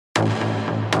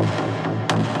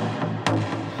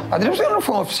Adriano não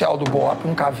foi um oficial do Bope,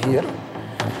 um caveira.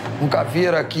 Um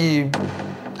caveira que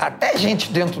até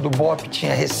gente dentro do Bope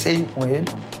tinha receio com ele.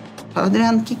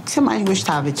 Adriano, o que você mais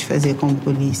gostava de fazer como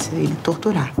polícia? Ele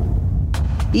torturar.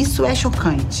 Isso é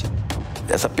chocante.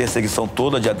 Essa perseguição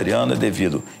toda de Adriano é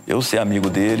devido eu ser amigo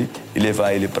dele e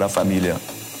levar ele para a família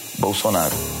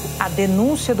Bolsonaro. A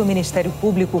denúncia do Ministério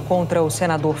Público contra o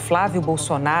senador Flávio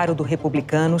Bolsonaro, do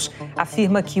Republicanos,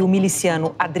 afirma que o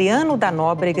miliciano Adriano da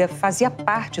Nóbrega fazia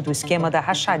parte do esquema da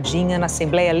rachadinha na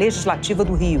Assembleia Legislativa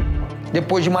do Rio.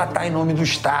 Depois de matar em nome do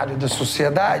Estado e da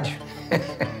sociedade,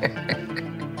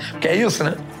 que é isso,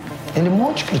 né? Ele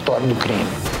monta o escritório do crime.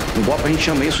 No Bope a gente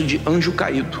chama isso de anjo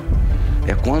caído.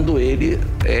 É quando ele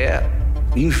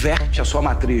inverte a sua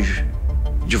matriz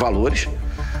de valores,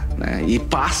 né, e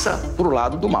passa pro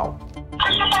lado do mal.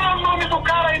 Deixa eu falar o nome do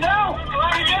cara aí, não?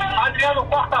 Adriano,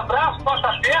 corta braço, corta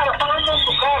perna, fala o nome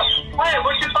do cara. Olha,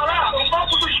 vou te falar, o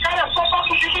papo dos caras é só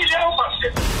papo de milhão,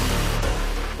 parceiro.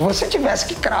 Se você tivesse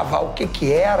que cravar o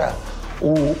que era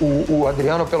o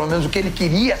Adriano, ou pelo menos o que ele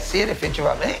queria ser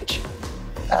efetivamente,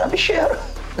 era bicheiro.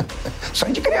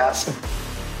 Sonho de criança.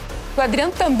 O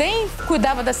Adriano também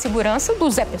cuidava da segurança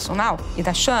do Zé Personal e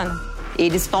da Xana.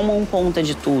 Eles tomam conta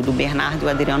de tudo. O Bernardo e o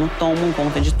Adriano tomam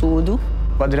conta de tudo.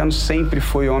 O Adriano sempre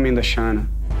foi homem da Xana.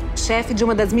 O chefe de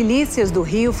uma das milícias do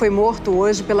Rio foi morto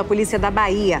hoje pela polícia da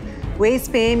Bahia. O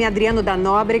ex-PM Adriano da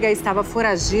Nóbrega estava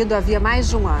foragido havia mais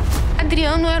de um ano.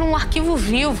 Adriano era um arquivo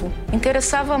vivo.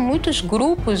 Interessava a muitos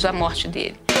grupos a morte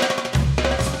dele.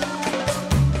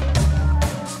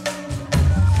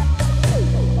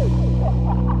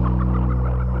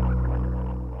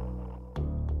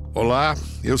 Olá,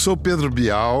 eu sou Pedro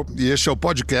Bial e este é o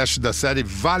podcast da série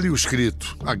Vale o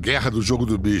Escrito, A Guerra do Jogo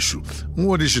do Bicho, um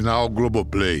original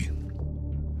Globoplay.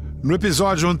 No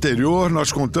episódio anterior,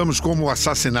 nós contamos como o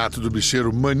assassinato do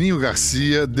bicheiro Maninho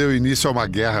Garcia deu início a uma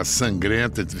guerra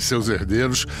sangrenta entre seus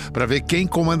herdeiros para ver quem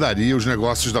comandaria os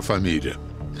negócios da família.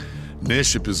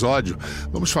 Neste episódio,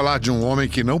 vamos falar de um homem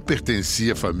que não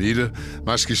pertencia à família,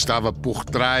 mas que estava por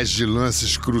trás de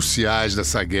lances cruciais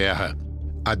dessa guerra.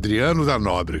 Adriano da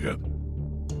Nóbrega.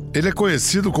 Ele é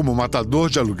conhecido como o matador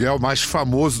de aluguel mais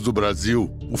famoso do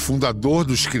Brasil, o fundador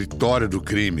do Escritório do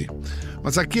crime.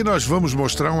 Mas aqui nós vamos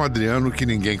mostrar um Adriano que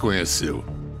ninguém conheceu.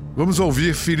 Vamos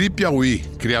ouvir Felipe Auí,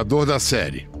 criador da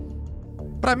série.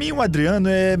 Para mim, o Adriano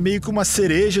é meio que uma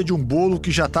cereja de um bolo que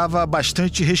já estava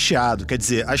bastante recheado. Quer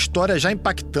dizer, a história já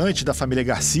impactante da família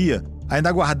Garcia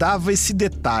ainda guardava esse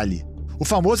detalhe. O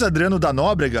famoso Adriano da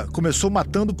Nóbrega começou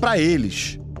matando para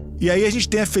eles. E aí a gente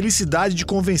tem a felicidade de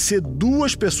convencer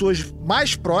duas pessoas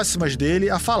mais próximas dele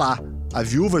a falar. A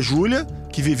viúva Júlia,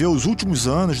 que viveu os últimos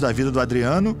anos da vida do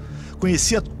Adriano,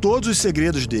 conhecia todos os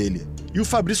segredos dele. E o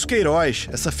Fabrício Queiroz,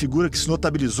 essa figura que se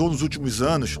notabilizou nos últimos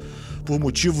anos por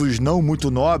motivos não muito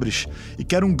nobres e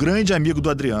que era um grande amigo do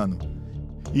Adriano.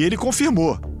 E ele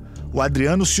confirmou, o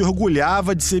Adriano se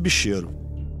orgulhava de ser bicheiro.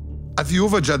 A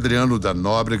viúva de Adriano da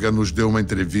Nóbrega nos deu uma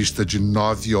entrevista de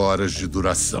 9 horas de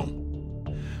duração.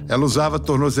 Ela usava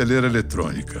tornozeleira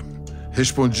eletrônica.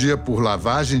 Respondia por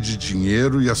lavagem de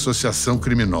dinheiro e associação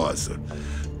criminosa.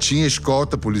 Tinha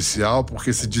escolta policial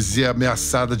porque se dizia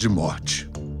ameaçada de morte.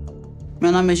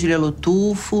 Meu nome é Julia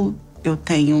Lotufo, eu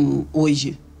tenho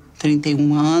hoje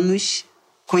 31 anos.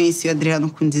 Conheci o Adriano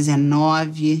com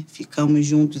 19, ficamos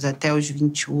juntos até os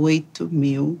 28,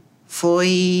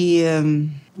 Foi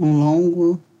um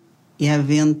longo e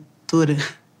aventura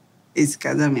esse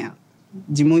casamento.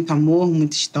 De muito amor,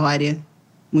 muita história,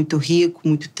 muito rico,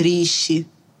 muito triste,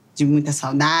 de muita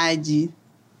saudade.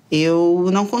 Eu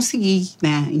não consegui,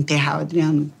 enterrar o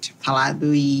Adriano, tinha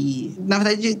falado. E, na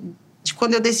verdade, de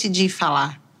quando eu decidi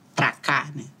falar pra cá,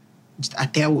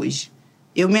 até hoje,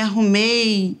 eu me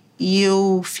arrumei e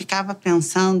eu ficava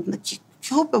pensando que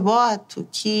roupa eu boto,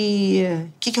 que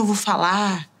eu vou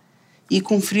falar. E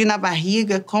com frio na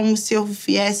barriga, como se eu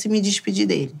viesse me despedir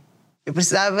dele. Eu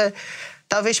precisava...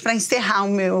 Talvez para encerrar o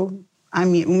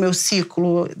meu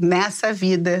ciclo nessa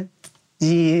vida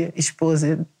de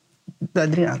esposa do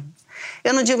Adriano.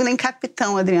 Eu não digo nem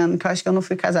capitão Adriano, que eu acho que eu não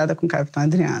fui casada com o capitão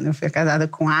Adriano. Eu fui casada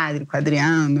com o Adri, com o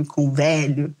Adriano, com o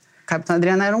velho. O capitão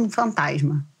Adriano era um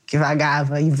fantasma que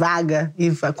vagava e vaga e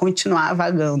vai continuar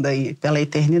vagando aí pela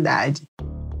eternidade.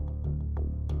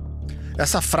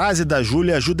 Essa frase da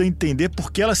Júlia ajuda a entender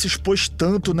por que ela se expôs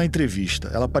tanto na entrevista.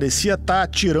 Ela parecia estar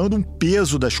tirando um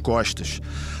peso das costas.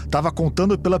 Estava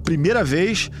contando pela primeira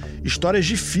vez histórias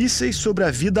difíceis sobre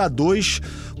a vida a dois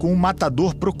com um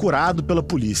matador procurado pela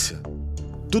polícia.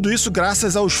 Tudo isso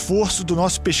graças ao esforço do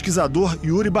nosso pesquisador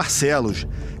Yuri Barcelos,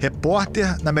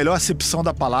 repórter na melhor acepção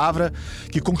da palavra,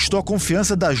 que conquistou a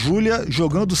confiança da Júlia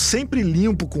jogando sempre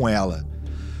limpo com ela.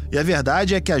 E a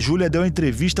verdade é que a Júlia deu a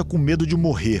entrevista com medo de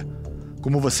morrer,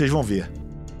 como vocês vão ver.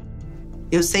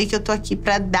 Eu sei que eu tô aqui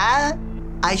pra dar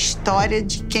a história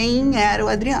de quem era o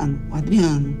Adriano. O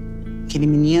Adriano, aquele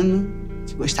menino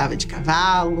que gostava de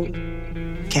cavalo,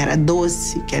 que era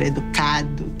doce, que era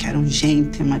educado, que era um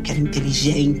gentleman, que era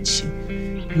inteligente,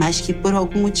 mas que por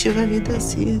algum motivo a vida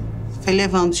se foi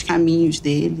levando os caminhos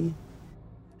dele.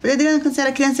 O Adriano, quando você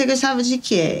era criança, você gostava de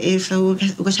quê? Ele falou,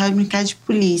 eu gostava de brincar de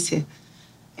polícia.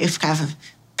 Eu ficava,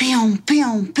 pião,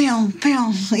 pião, pião,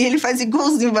 pião. E ele fazia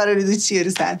igualzinho o barulho do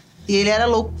tiro, sabe? E ele era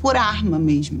louco por arma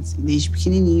mesmo, assim. Desde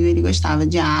pequenininho ele gostava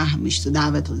de arma,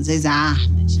 estudava todas as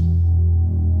armas.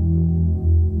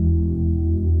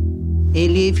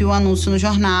 Ele viu um anúncio no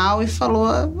jornal e falou,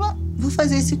 vou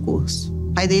fazer esse curso.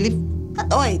 O pai dele, tá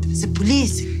doido, vai ser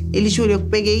polícia? Ele jurou, eu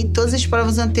peguei todas as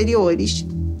provas anteriores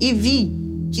e vi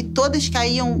que todas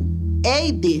caíam E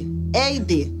e D, E e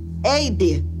D, E e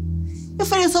D. Eu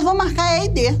falei, eu só vou marcar E e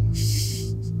D.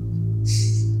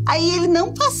 Aí ele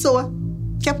não passou.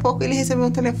 Daqui a pouco ele recebeu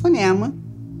um telefonema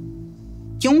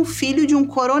que um filho de um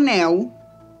coronel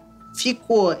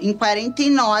ficou em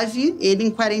 49, ele em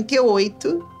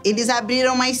 48. Eles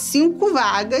abriram mais 5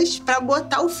 vagas para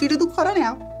botar o filho do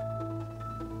coronel.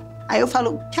 Aí eu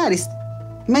falo, cara,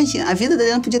 imagina, a vida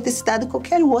dele não podia ter se dado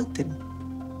qualquer outra,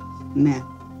 né?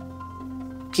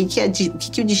 O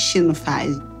que o destino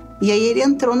faz? E aí ele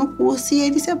entrou no curso e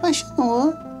ele se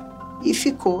apaixonou e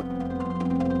ficou.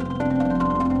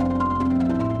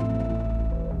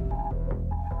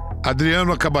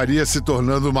 Adriano acabaria se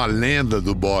tornando uma lenda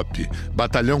do Bope,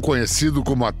 batalhão conhecido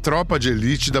como a tropa de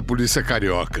elite da polícia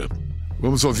carioca.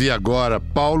 Vamos ouvir agora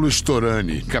Paulo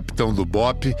Storani, capitão do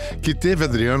Bope, que teve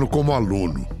Adriano como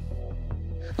aluno.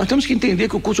 Nós temos que entender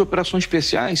que o curso de operações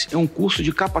especiais é um curso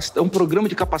de um programa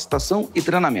de capacitação e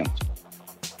treinamento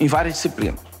em várias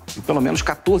disciplinas, em pelo menos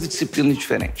 14 disciplinas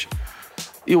diferentes.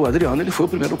 E o Adriano, ele foi o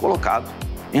primeiro colocado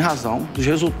em razão dos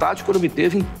resultados que ele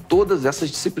obteve em todas essas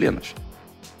disciplinas.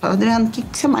 Adriano, o que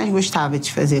você mais gostava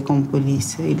de fazer como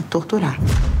polícia? Ele torturar.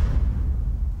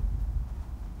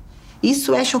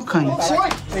 Isso é chocante.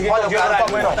 Olha o cara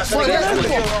ali, não.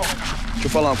 Deixa eu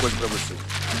falar uma coisa pra você.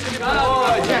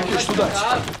 Vem aqui, estudante.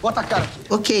 Bota a cara aqui.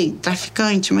 Ok,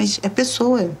 traficante, mas é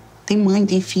pessoa. Tem mãe,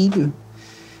 tem filho.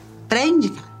 Prende,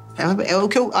 cara.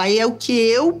 Aí é o que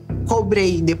eu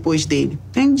cobrei depois dele.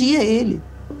 Prendia ele.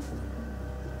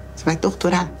 Você vai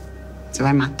torturar? Você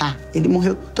vai matar? Ele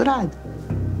morreu torturado.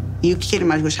 E o que ele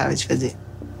mais gostava de fazer?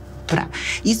 Torturar.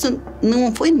 Isso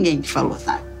não foi ninguém que falou,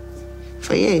 sabe?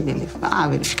 Foi ele. Ele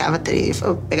falava, ele ficava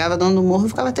pegava o dono do morro e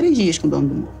ficava 3 dias com o dono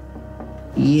do morro.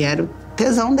 E era o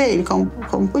tesão dele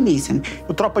como polícia, né?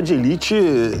 O Tropa de Elite,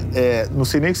 não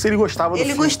sei nem se ele gostava do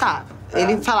filme. Ele gostava.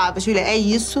 Ele falava, Júlia, é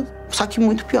isso, só que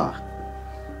muito pior.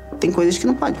 Tem coisas que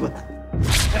não pode botar.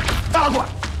 Fala agora!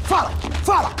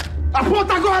 Fala!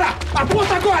 Aponta agora!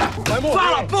 Aponta agora! Vai morrer!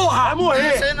 Fala, porra! Vai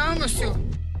morrer! Não sei não, meu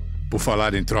senhor. Por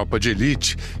falar em tropa de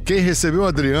elite, quem recebeu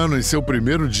Adriano em seu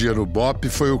primeiro dia no Bope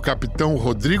foi o capitão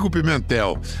Rodrigo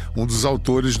Pimentel, um dos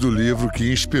autores do livro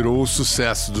que inspirou o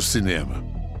sucesso do cinema.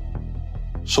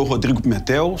 Sou Rodrigo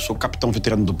Pimentel, sou capitão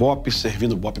veterano do Bope, servi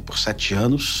no Bope por 7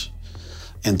 anos.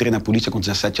 Entrei na polícia com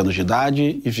 17 anos de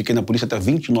idade e fiquei na polícia até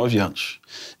 29 anos.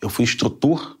 Eu fui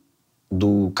instrutor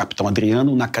do capitão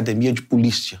Adriano na academia de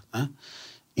polícia, né?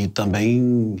 E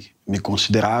também me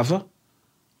considerava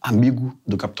amigo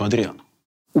do capitão Adriano.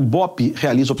 O Bope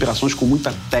realiza operações com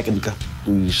muita técnica.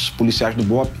 Os policiais do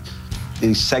Bope,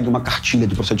 eles seguem uma cartilha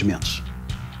de procedimentos.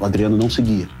 O Adriano não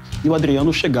seguia. E o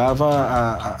Adriano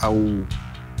chegava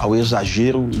ao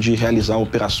exagero de realizar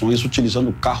operações utilizando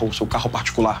o seu carro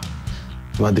particular.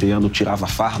 O Adriano tirava a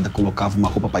farda, colocava uma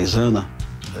roupa paisana,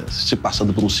 se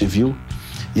passando por um civil,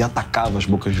 e atacava as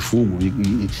bocas de fumo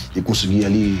e conseguia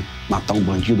ali matar um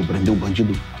bandido, prender um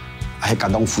bandido,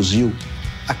 arrecadar um fuzil.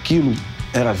 Aquilo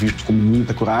era visto como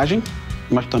muita coragem,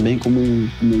 mas também como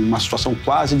uma situação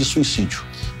quase de suicídio.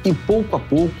 E pouco a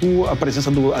pouco a presença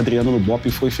do Adriano no Bope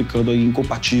foi ficando aí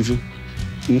incompatível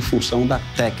em função da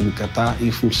técnica, tá?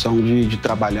 Em função de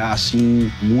trabalhar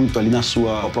assim muito ali na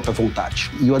sua própria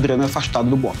vontade. E o Adriano é afastado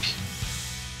do Bope.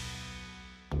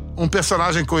 Um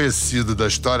personagem conhecido da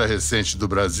história recente do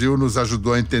Brasil nos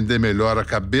ajudou a entender melhor a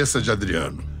cabeça de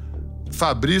Adriano.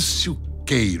 Fabrício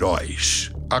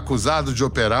Queiroz, acusado de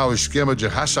operar o esquema de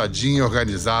rachadinha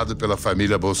organizado pela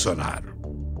família Bolsonaro.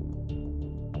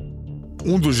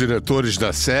 Um dos diretores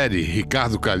da série,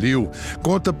 Ricardo Calil,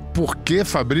 conta por que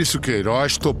Fabrício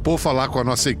Queiroz topou falar com a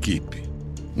nossa equipe.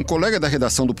 Um colega da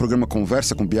redação do programa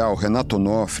Conversa com Bial, Renato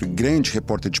Onofre, grande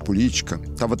repórter de política,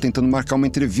 estava tentando marcar uma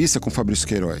entrevista com Fabrício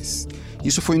Queiroz.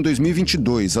 Isso foi em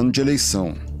 2022, ano de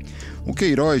eleição. O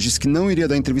Queiroz disse que não iria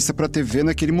dar entrevista para a TV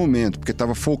naquele momento, porque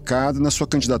estava focado na sua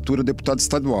candidatura a deputado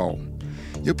estadual.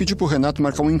 Eu pedi para o Renato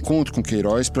marcar um encontro com o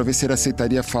Queiroz para ver se ele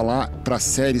aceitaria falar para a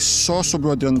série só sobre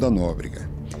o Adriano da Nóbrega.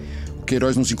 O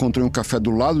Queiroz nos encontrou em um café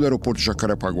do lado do aeroporto de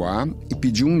Jacarepaguá e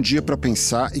pediu um dia para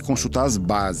pensar e consultar as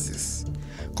bases.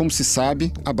 Como se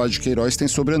sabe, a base de Queiroz tem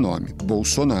sobrenome,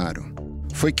 Bolsonaro.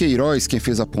 Foi Queiroz quem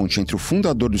fez a ponte entre o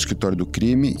fundador do Escritório do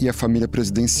Crime e a família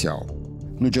presidencial.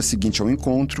 No dia seguinte ao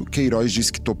encontro, Queiroz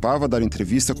disse que topava dar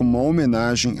entrevista como uma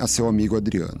homenagem a seu amigo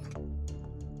Adriano.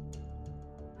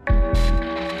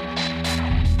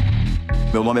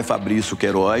 Meu nome é Fabrício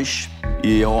Queiroz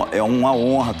e é uma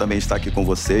honra também estar aqui com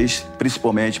vocês,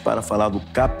 principalmente para falar do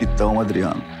capitão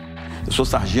Adriano. Eu sou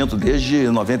sargento desde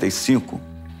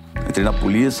 95. Entrei na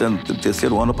polícia, no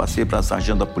terceiro ano eu passei para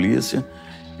sargento da polícia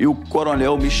e o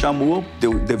coronel me chamou,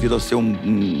 devido a ser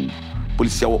um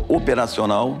policial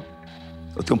operacional.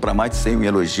 Eu tenho para mais de 100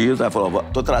 elogios. Aí falou,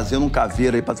 tô trazendo um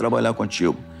caveira aí para trabalhar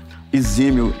contigo.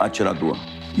 Exímio atirador,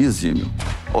 exímio.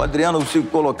 O Adriano, se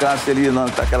colocasse ali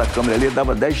naquela câmera ali,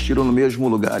 dava 10 tiros no mesmo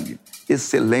lugar ali.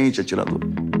 Excelente atirador.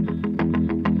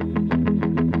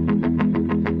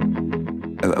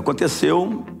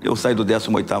 Aconteceu, eu saí do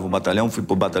 18º Batalhão, fui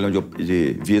para o batalhão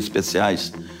de vias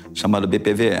especiais, chamado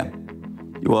BPVE.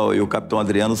 E o capitão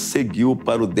Adriano seguiu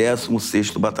para o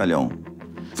 16º Batalhão.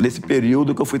 Nesse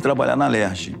período que eu fui trabalhar na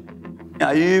LERJ.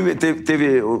 Aí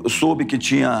eu soube que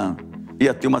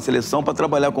ia ter uma seleção para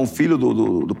trabalhar com o filho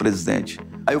do presidente.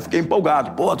 Aí eu fiquei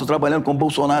empolgado. Pô, tô trabalhando com o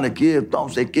Bolsonaro aqui, tal, não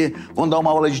sei o quê. Vamos dar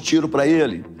uma aula de tiro para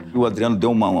ele. E o Adriano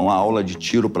deu uma aula de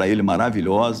tiro para ele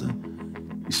maravilhosa.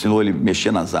 Ensinou ele a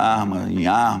mexer nas armas, em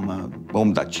arma,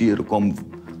 como dar tiro, como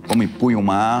empunha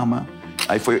uma arma.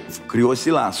 Aí criou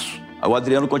esse laço. Aí o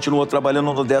Adriano continuou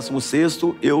trabalhando no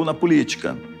 16º, eu na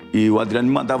política. E o Adriano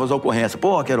me mandava as ocorrências.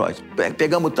 Pô, Queiroz,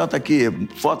 pegamos tanto aqui,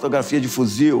 fotografia de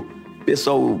fuzil,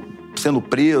 pessoal sendo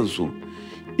preso.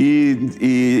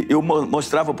 E eu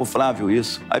mostrava pro Flávio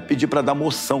isso. Aí pedi para dar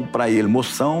moção para ele.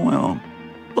 Moção é uma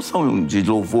moção de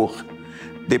louvor.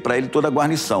 Dei para ele toda a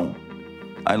guarnição.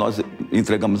 Aí nós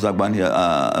entregamos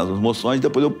as moções e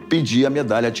depois eu pedi a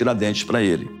medalha Tiradentes para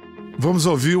ele. Vamos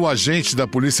ouvir o agente da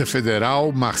Polícia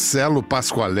Federal, Marcelo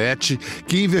Pasqualetti,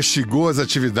 que investigou as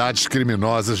atividades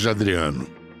criminosas de Adriano.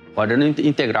 O Adriano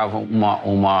integrava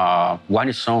uma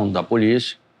guarnição da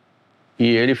polícia e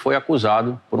ele foi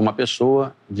acusado por uma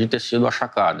pessoa de ter sido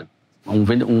achacada.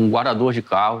 Um guardador de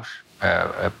carros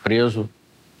é preso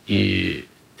e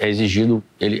é exigido,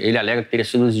 ele alega que teria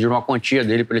sido exigido uma quantia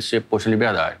dele para ele ser posto em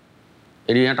liberdade.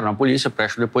 Ele entra na polícia,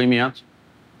 presta o depoimento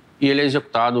e ele é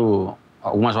executado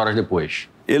algumas horas depois.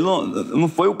 Ele não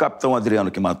foi o capitão Adriano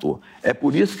que matou. É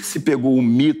por isso que se pegou o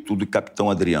mito do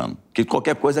capitão Adriano, que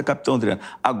qualquer coisa é capitão Adriano.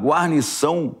 A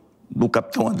guarnição do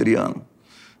capitão Adriano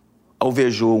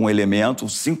alvejou um elemento,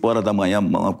 5 horas da manhã,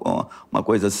 uma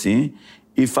coisa assim,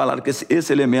 e falaram que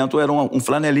esse elemento era um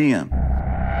flanelinha.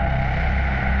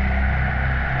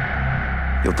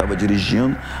 Eu estava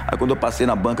dirigindo, aí quando eu passei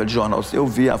na banca de jornal, eu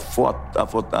vi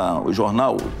o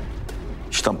jornal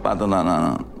estampado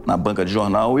na banca de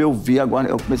jornal, eu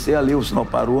comecei a ler, o sinal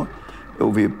parou,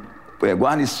 eu vi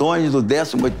guarnições do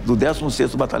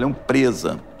 16º Batalhão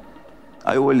presa.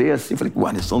 Aí eu olhei assim, falei,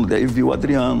 guarnição do 10, e vi o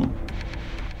Adriano.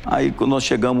 Aí quando nós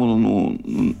chegamos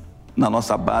na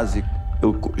nossa base,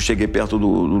 eu cheguei perto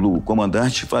do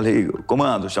comandante e falei,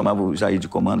 comando, eu chamava o Jair de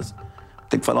comando,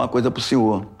 tem que falar uma coisa pro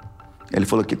senhor. Ele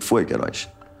falou, o que foi, Queiroz?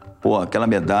 Pô, aquela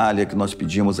medalha que nós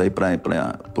pedimos aí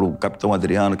pro capitão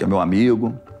Adriano, que é meu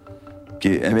amigo,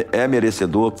 que é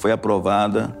merecedor, que foi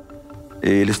aprovada,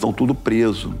 eles estão tudo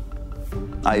presos.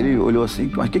 Aí ele olhou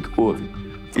assim, mas o que houve?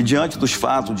 E diante dos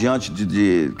fatos, diante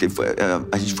de que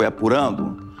a gente foi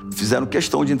apurando, fizeram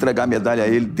questão de entregar a medalha a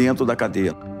ele dentro da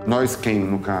cadeia. Nós quem,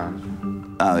 no caso?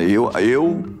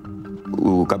 Eu,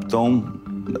 o capitão,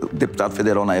 o deputado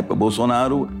federal na época,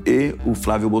 Bolsonaro, e o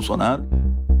Flávio Bolsonaro.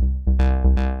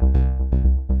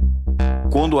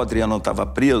 Quando o Adriano estava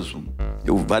preso,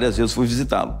 eu várias vezes fui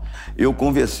visitá-lo. Eu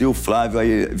convenci o Flávio a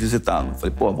ir visitá-lo.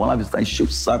 Falei, pô, vamos lá visitar, enchi o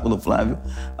saco do Flávio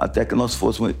até que nós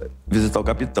fôssemos visitar o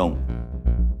capitão.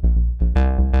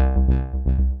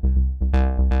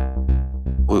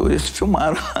 Eles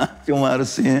filmaram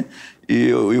sim.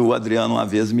 E o Adriano, uma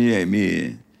vez,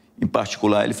 em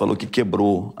particular, ele falou que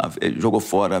quebrou, jogou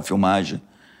fora a filmagem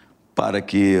para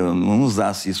que eu não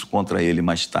usasse isso contra ele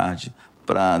mais tarde,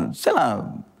 para, sei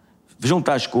lá,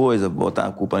 juntar as coisas, botar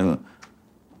a culpa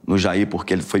no Jair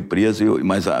porque ele foi preso,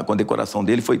 mas a condecoração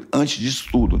dele foi antes disso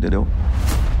tudo, entendeu?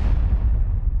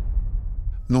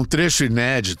 Num trecho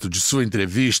inédito de sua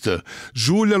entrevista,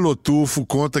 Júlia Lotufo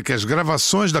conta que as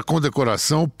gravações da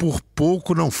condecoração por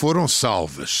pouco não foram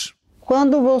salvas.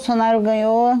 Quando o Bolsonaro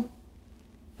ganhou,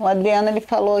 o Adriano ele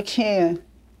falou que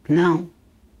não,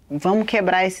 vamos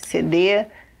quebrar esse CD,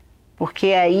 porque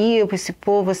aí esse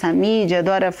povo, essa mídia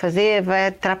adora fazer, vai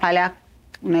atrapalhar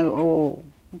o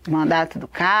mandato do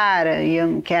cara, e eu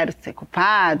não quero ser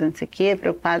culpado, não sei o quê,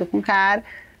 preocupado com o cara.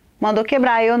 Mandou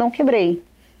quebrar, e eu não quebrei.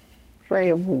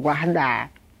 Falei, eu vou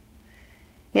guardar.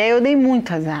 E aí eu dei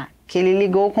muito azar, que ele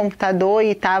ligou o computador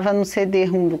e estava no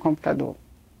CD-ROM do computador.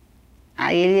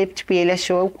 Aí ele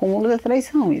achou o cúmulo da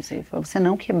traição, isso. Ele falou, você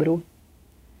não quebrou.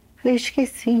 Eu falei,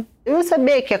 esqueci. Eu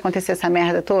sabia que ia acontecer essa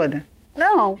merda toda?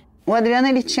 Não. O Adriano,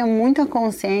 ele tinha muita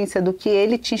consciência do que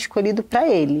ele tinha escolhido para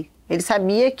ele. Ele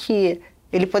sabia que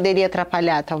ele poderia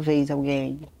atrapalhar, talvez,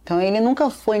 alguém. Então, ele nunca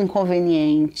foi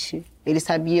inconveniente. Ele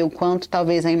sabia o quanto,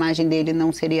 talvez, a imagem dele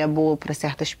não seria boa para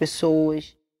certas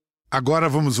pessoas. Agora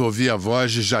vamos ouvir a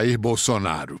voz de Jair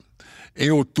Bolsonaro. Em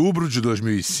outubro de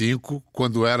 2005,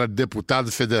 quando era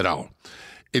deputado federal,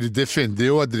 ele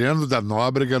defendeu Adriano da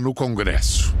Nóbrega no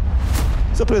Congresso.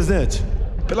 Senhor presidente,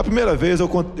 pela primeira vez eu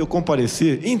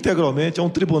compareci integralmente a um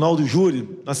tribunal de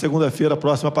júri na segunda-feira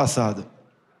próxima passada.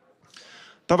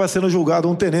 Estava sendo julgado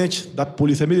um tenente da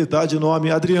Polícia Militar de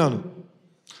nome Adriano.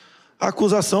 A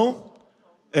acusação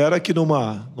era que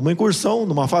numa incursão,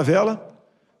 numa favela,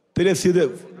 teria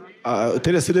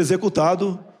sido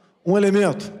executado um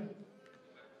elemento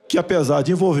que, apesar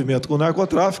de envolvimento com o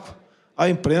narcotráfico, a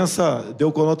imprensa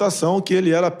deu conotação que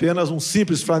ele era apenas um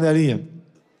simples flanelinha.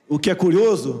 O que é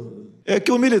curioso é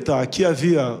que o militar que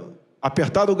havia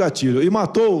apertado o gatilho e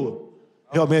matou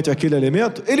realmente aquele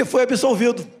elemento, ele foi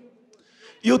absolvido.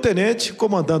 E o tenente,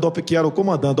 que era o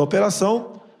comandante da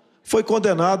operação, foi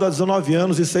condenado a 19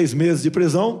 anos e 6 meses de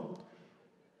prisão,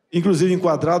 inclusive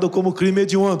enquadrado como crime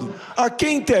hediondo. A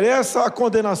quem interessa a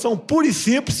condenação pura e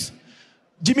simples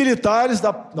de militares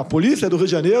da polícia do Rio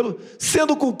de Janeiro,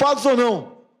 sendo culpados ou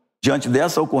não. Diante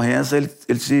dessa ocorrência,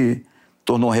 ele se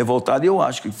tornou revoltado e eu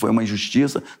acho que foi uma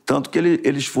injustiça, tanto que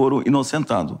eles foram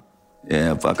inocentados.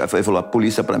 Ele falou, a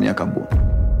polícia para mim acabou.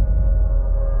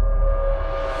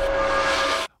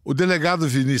 O delegado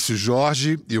Vinícius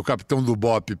Jorge e o capitão do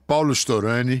Bope, Paulo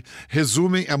Storani,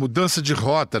 resumem a mudança de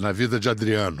rota na vida de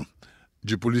Adriano,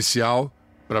 de policial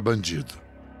para bandido.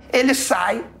 Ele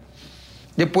sai,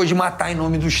 depois de matar em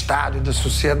nome do Estado e da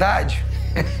sociedade,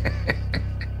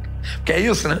 porque é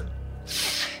isso, né?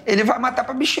 Ele vai matar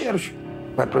para bicheiros,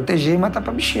 vai proteger e matar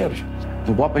para bicheiros.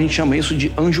 No Bope a gente chama isso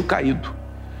de anjo caído.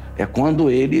 É quando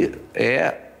ele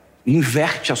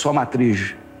inverte a sua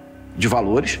matriz de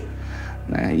valores,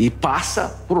 né, e passa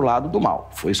para o lado do mal.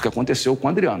 Foi isso que aconteceu com o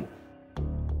Adriano.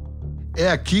 É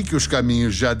aqui que os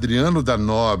caminhos de Adriano da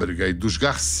Nóbrega e dos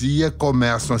Garcia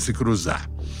começam a se cruzar.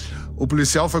 O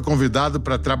policial foi convidado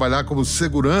para trabalhar como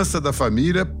segurança da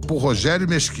família por Rogério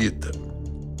Mesquita.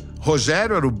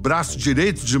 Rogério era o braço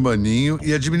direito de Maninho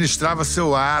e administrava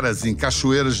seu aras em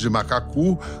Cachoeiras de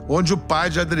Macacu, onde o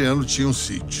pai de Adriano tinha um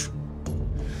sítio.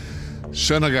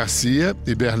 Xana Garcia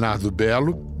e Bernardo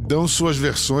Bello dão suas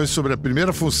versões sobre a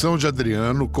primeira função de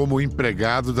Adriano como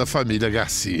empregado da família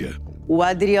Garcia. O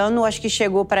Adriano, acho que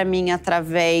chegou para mim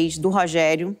através do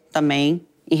Rogério também,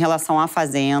 em relação à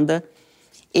fazenda.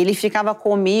 Ele ficava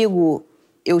comigo,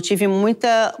 eu tive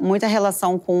muita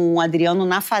relação com o Adriano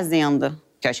na fazenda,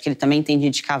 que eu acho que ele também entendia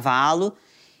de cavalo,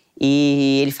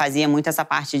 e ele fazia muito essa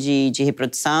parte de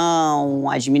reprodução,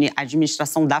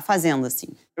 administração da fazenda, assim.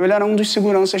 Ele era um dos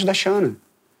seguranças da Xana.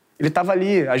 Ele estava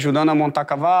ali, ajudando a montar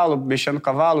cavalo, mexendo o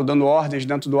cavalo, dando ordens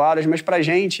dentro do aras, mas pra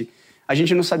gente, a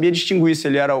gente não sabia distinguir se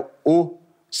ele era o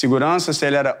segurança, se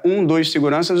ele era dos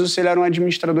seguranças ou se ele era um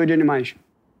administrador de animais.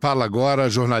 Fala agora a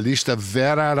jornalista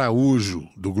Vera Araújo,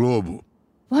 do Globo.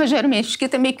 O Rogério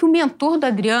Mesquita é meio que o mentor do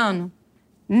Adriano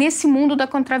nesse mundo da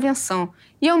contravenção.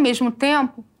 E, ao mesmo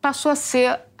tempo, passou a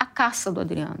ser a caça do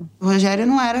Adriano. O Rogério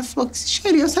não era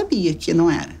fluxicheiro, eu sabia que não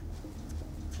era.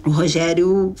 O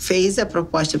Rogério fez a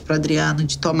proposta para o Adriano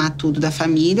de tomar tudo da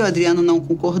família, o Adriano não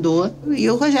concordou e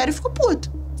o Rogério ficou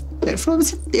puto. Ele falou,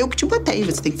 eu que te botei,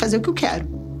 você tem que fazer o que eu quero.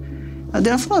 O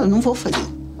Adriano falou, eu não vou fazer.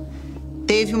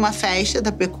 Teve uma festa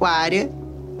da pecuária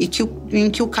em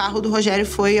que o carro do Rogério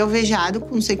foi alvejado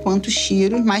com não sei quantos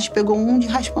tiros, mas pegou um de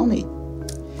raspão nele.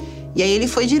 E aí ele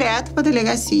foi direto para a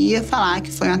delegacia falar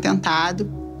que foi um atentado,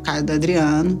 por causa do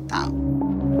Adriano e tal.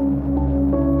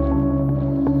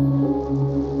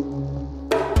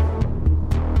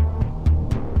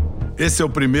 Esse é o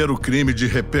primeiro crime de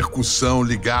repercussão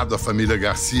ligado à família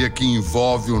Garcia que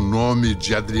envolve o nome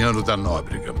de Adriano da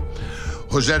Nóbrega.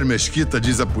 Rogério Mesquita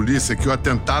diz à polícia que o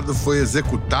atentado foi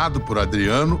executado por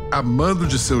Adriano a mando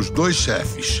de seus 2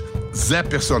 chefes, Zé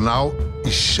Personal e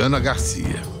Xana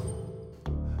Garcia.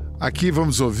 Aqui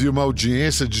vamos ouvir uma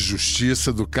audiência de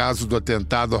justiça do caso do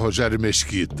atentado a Rogério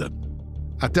Mesquita.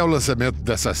 Até o lançamento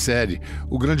dessa série,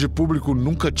 o grande público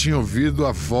nunca tinha ouvido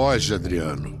a voz de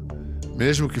Adriano,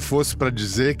 mesmo que fosse para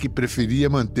dizer que preferia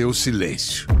manter o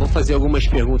silêncio. Vou fazer algumas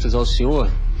perguntas ao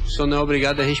senhor. O senhor não é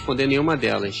obrigado a responder nenhuma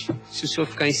delas. Se o senhor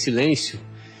ficar em silêncio,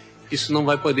 isso não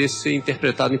vai poder ser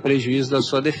interpretado em prejuízo da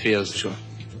sua defesa. Senhor.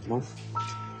 Tá bom?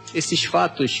 Esses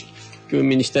fatos que o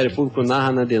Ministério Público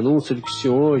narra na denúncia de que o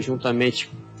senhor,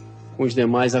 juntamente com os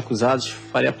demais acusados,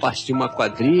 faria parte de uma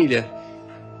quadrilha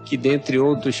que, dentre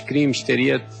outros crimes,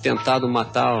 teria tentado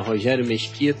matar o Rogério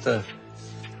Mesquita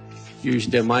e os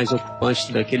demais ocupantes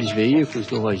daqueles veículos,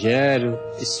 do Rogério.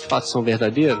 Esses fatos são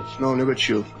verdadeiros? Não,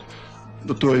 negativo.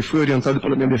 Doutor, eu fui orientado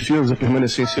pela minha defesa a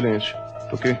permanecer em silêncio,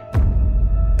 ok?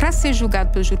 Para ser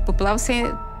julgado pelo júri popular,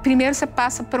 primeiro você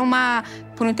passa por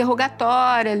um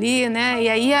interrogatório ali, né? E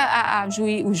aí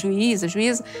o juiz, a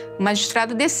juíza, o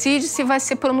magistrado decide se vai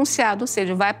ser pronunciado, ou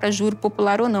seja, vai para júri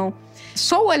popular ou não.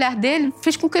 Só o olhar dele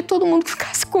fez com que todo mundo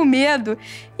ficasse com medo.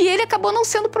 E ele acabou não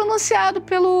sendo pronunciado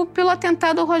pelo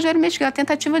atentado ao Rogério Mesquita, a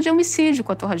tentativa de homicídio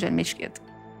contra o Rogério Mesquita.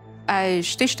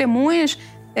 As testemunhas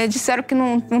disseram que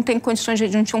não tinham condições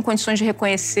de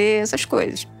reconhecer essas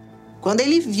coisas. Quando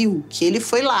ele viu que ele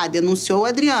foi lá, denunciou o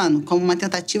Adriano como uma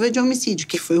tentativa de homicídio,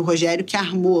 que foi o Rogério que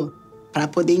armou para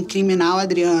poder incriminar o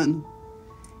Adriano,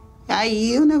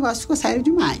 aí o negócio ficou sério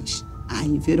demais.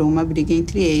 Aí virou uma briga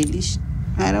entre eles,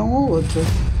 era um ou outro.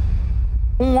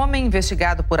 Um homem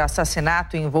investigado por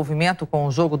assassinato e envolvimento com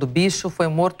o jogo do bicho foi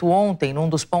morto ontem num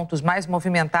dos pontos mais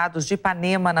movimentados de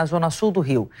Ipanema, na zona sul do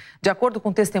Rio. De acordo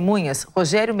com testemunhas,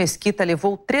 Rogério Mesquita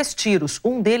levou 3 tiros,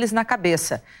 um deles na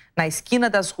cabeça, na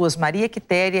esquina das ruas Maria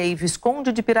Quitéria e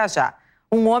Visconde de Pirajá.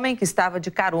 Um homem que estava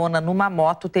de carona numa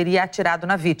moto teria atirado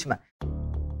na vítima.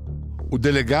 O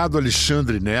delegado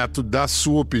Alexandre Neto dá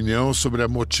sua opinião sobre a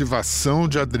motivação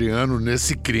de Adriano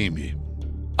nesse crime.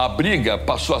 A briga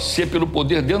passou a ser pelo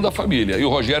poder dentro da família e o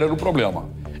Rogério era o problema.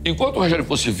 Enquanto o Rogério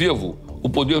fosse vivo, o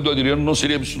poder do Adriano não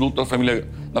seria absoluto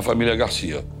na família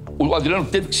Garcia. O Adriano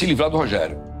teve que se livrar do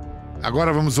Rogério.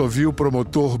 Agora vamos ouvir o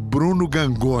promotor Bruno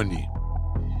Gangoni.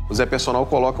 O Zé Personal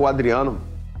coloca o Adriano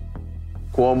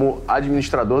como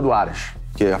administrador do Aras,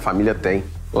 que a família tem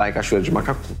lá em Cachoeira de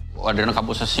Macacu. O Adriano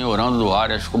acabou se assenhorando do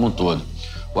Aras como um todo.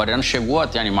 O Adriano chegou a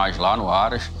ter animais lá no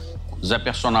Aras. O Zé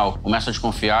Personal começa a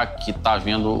desconfiar que está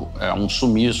havendo um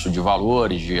sumiço de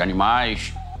valores, de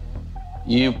animais.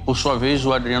 E, por sua vez,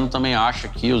 o Adriano também acha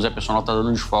que o Zé Personal está dando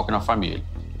um desfoque na família.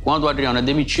 Quando o Adriano é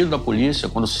demitido da polícia,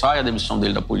 quando sai a demissão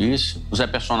dele da polícia, o Zé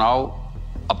Personal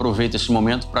aproveita esse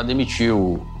momento para demitir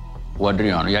o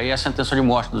Adriano. E aí é a sentença de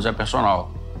morte do Zé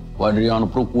Personal. O Adriano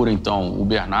procura, então, o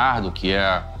Bernardo, que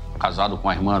é casado com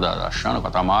a irmã da Xana, com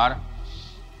a Tamara,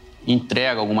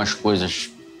 entrega algumas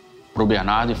coisas para o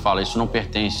Bernardo e fala: isso não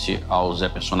pertence ao Zé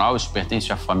Personal, isso pertence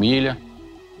à família,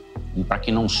 e para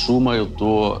que não suma, eu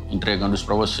estou entregando isso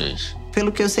para vocês.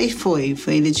 Pelo que eu sei,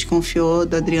 ele desconfiou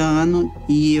do Adriano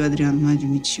e o Adriano não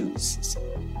admitiu isso.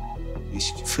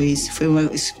 Acho que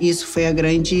isso foi a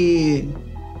grande...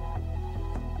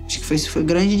 Acho que isso foi o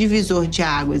grande divisor de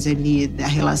águas ali da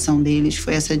relação deles,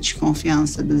 foi essa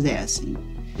desconfiança do Zé, assim.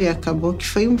 E acabou que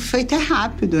foi até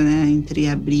rápido, né, entre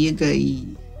a briga e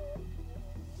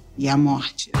a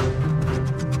morte.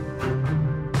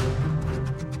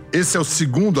 Esse é o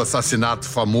segundo assassinato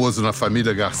famoso na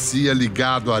família Garcia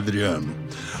ligado a Adriano.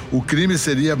 O crime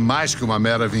seria mais que uma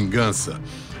mera vingança.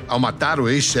 Ao matar o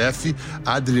ex-chefe,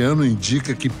 Adriano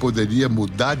indica que poderia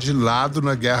mudar de lado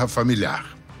na guerra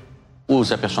familiar. O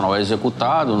Zé Personal é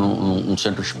executado num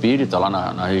centro espírita, lá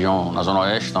na região, na Zona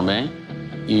Oeste também.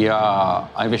 E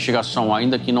a investigação,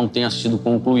 ainda que não tenha sido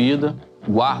concluída,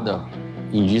 guarda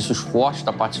indícios fortes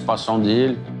da participação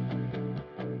dele.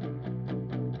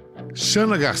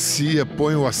 Xana Garcia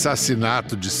põe o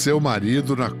assassinato de seu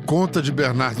marido na conta de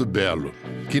Bernardo Bello,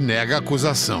 que nega a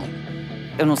acusação.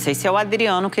 Eu não sei se é o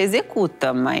Adriano que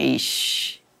executa,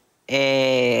 mas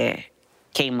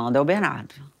quem manda é o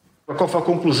Bernardo. Qual foi a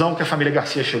conclusão que a família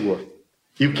Garcia chegou?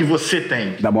 E o que você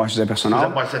tem? Da morte do Zé Personal? Da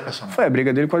morte do Zé Personal. Foi a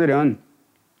briga dele com o Adriano,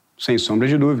 sem sombra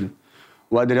de dúvida.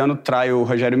 O Adriano trai o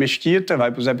Rogério Mesquita,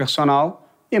 vai pro Zé Personal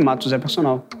e mata o Zé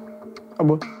Personal.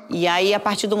 Acabou. E aí, a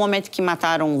partir do momento que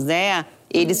mataram o Zé,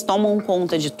 eles tomam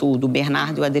conta de tudo. O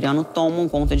Bernardo e o Adriano tomam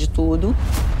conta de tudo.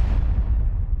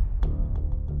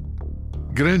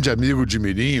 Grande amigo de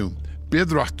Mirinho,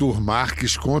 Pedro Arthur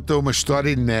Marques conta uma história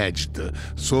inédita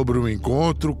sobre um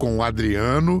encontro com o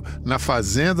Adriano na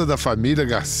fazenda da família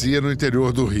Garcia, no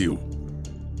interior do Rio.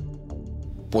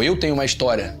 Pô, eu tenho uma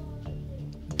história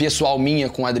pessoal minha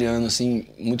com o Adriano, assim,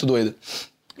 muito doida.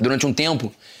 Durante um tempo,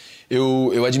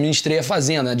 eu administrei a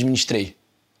fazenda,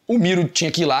 O Miro tinha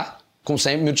que ir lá, como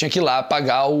sempre, o Miro tinha que ir lá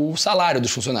pagar o salário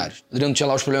dos funcionários. O Adriano tinha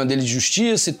lá os problemas dele de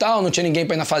justiça e tal, não tinha ninguém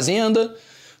pra ir na fazenda.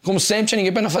 Como sempre, tinha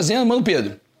ninguém pra ir na fazenda, manda o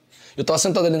Pedro. Eu tava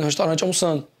sentado ali no restaurante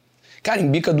almoçando. Cara,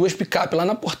 embica 2 picape lá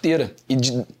na porteira. E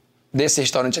desse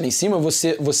restaurante ali em cima,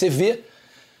 você vê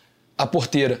a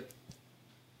porteira.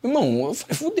 Irmão, eu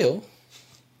falei, fudeu.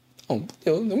 Não,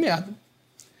 deu merda.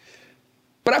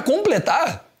 Pra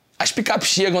completar, as picapes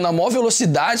chegam na maior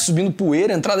velocidade, subindo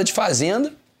poeira, entrada de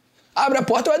fazenda. Abre a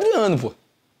porta, é o Adriano, pô. Eu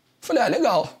falei,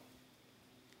 legal.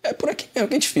 É por aqui mesmo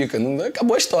que a gente fica. Não,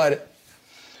 acabou a história.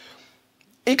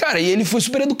 E, cara, ele foi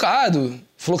super educado.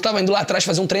 Falou que tava indo lá atrás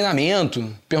fazer um treinamento.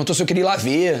 Perguntou se eu queria ir lá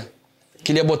ver.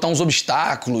 Que ele ia botar uns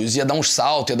obstáculos, ia dar uns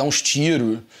saltos, ia dar uns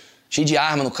tiros. Cheio de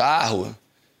arma no carro.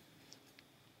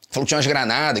 Falou que tinha umas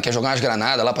granadas, que ia jogar umas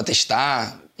granadas lá pra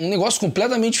testar. Um negócio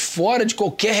completamente fora de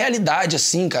qualquer realidade,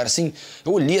 assim, cara. Assim,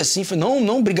 eu olhei assim e falei,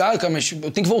 não, obrigado, cara, mas eu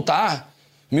tenho que voltar.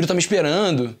 O Miro tá me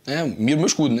esperando. Né? Miro meu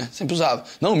escudo, né? Sempre usava.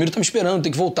 Não, o Miro tá me esperando,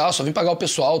 tem que voltar, só vim pagar o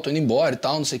pessoal, tô indo embora e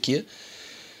tal, não sei o quê.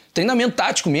 Treinamento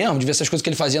tático mesmo, de ver essas coisas que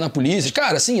ele fazia na polícia.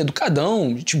 Cara, assim, educadão,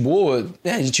 gente boa,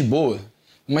 gente boa.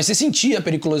 Mas você sentia a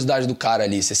periculosidade do cara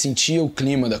ali, você sentia o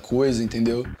clima da coisa,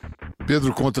 entendeu?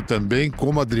 Pedro conta também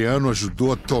como Adriano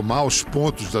ajudou a tomar os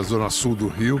pontos da zona sul do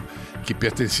Rio, que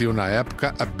pertenciam na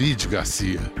época a Bide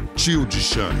Garcia, tio de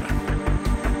Xana.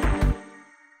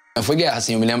 Foi guerra,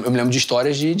 assim, eu me lembro de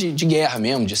histórias de guerra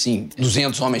mesmo, de assim,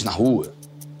 200 homens na rua,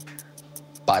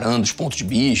 parando os pontos de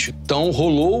bicho. Então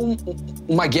rolou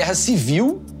uma guerra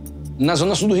civil na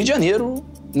zona sul do Rio de Janeiro,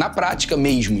 na prática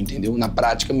mesmo, entendeu? Na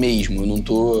prática mesmo, eu não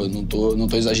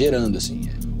tô exagerando, assim.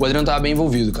 O Adriano tava bem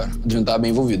envolvido, cara. O Adriano tava bem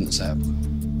envolvido nessa época.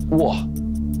 War.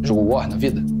 Jogou War na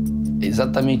vida? É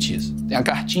exatamente isso. Tem a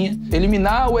cartinha,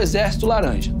 eliminar o exército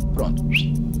laranja. Pronto.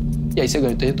 E aí você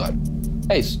ganha o território.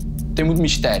 É isso. Tem muito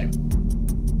mistério.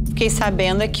 Fiquei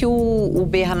sabendo que o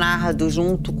Bernardo,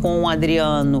 junto com o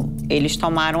Adriano, eles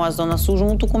tomaram a Zona Sul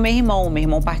junto com o meu irmão. O meu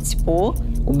irmão participou.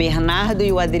 O Bernardo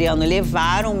e o Adriano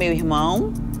levaram o meu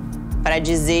irmão para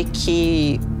dizer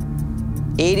que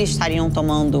eles estariam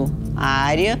tomando a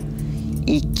área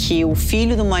e que o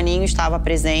filho do Maninho estava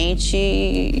presente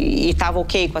e estava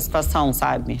ok com a situação,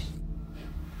 sabe?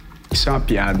 Isso é uma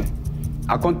piada.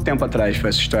 Há quanto tempo atrás foi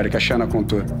essa história que a Xana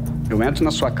contou? Eu entro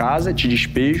na sua casa, te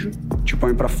despejo, te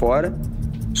ponho pra fora,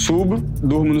 subo,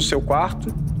 durmo no seu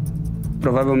quarto,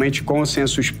 provavelmente com ou sem a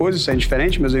sua esposa, isso é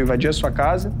diferente, mas eu invadi a sua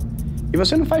casa e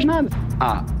você não faz nada.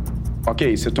 Ah,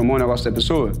 ok, você tomou o negócio da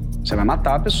pessoa? Você vai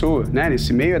matar a pessoa, né?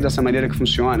 Nesse meio é dessa maneira que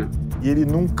funciona. E ele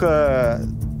nunca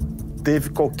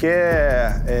teve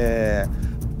qualquer...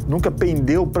 nunca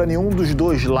pendeu pra nenhum dos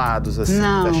dois lados, assim,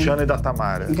 não. Da Xana e da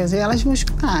Tamara. Quer dizer, elas vão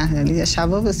escutar. Ele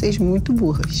achava vocês muito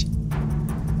burras.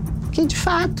 Porque, de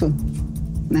fato,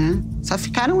 né? Só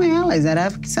ficaram elas.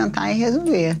 Era que sentar e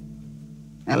resolver.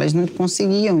 Elas não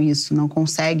conseguiam isso, não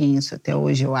conseguem isso até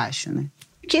hoje, eu acho, né?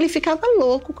 Porque ele ficava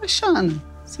louco com a Xana.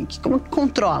 Assim, como que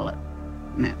controla,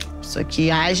 né? Pessoa que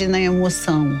age na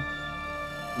emoção.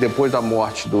 Depois da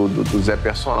morte do Zé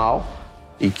Personal,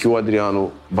 e que o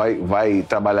Adriano vai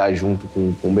trabalhar junto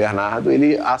com o Bernardo,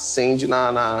 ele ascende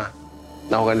na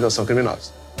organização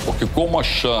criminosa. Porque como a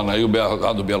Xana e o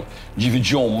Bernardo Bello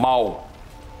dividiam mal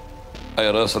a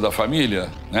herança da família,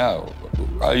 né?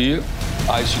 Aí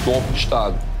se golpe de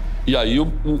Estado. E aí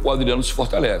o Adriano se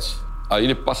fortalece. Aí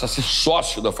ele passa a ser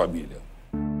sócio da família.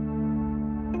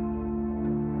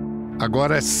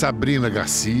 Agora é Sabrina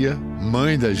Garcia,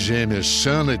 mãe das gêmeas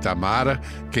Xana e Tamara,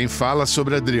 quem fala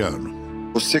sobre Adriano.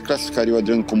 Você classificaria o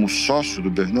Adriano como sócio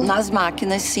do Bernardo? Nas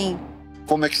máquinas, sim.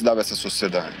 Como é que se dava essa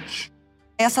sociedade?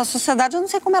 Essa sociedade, eu não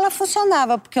sei como ela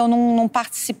funcionava, porque eu não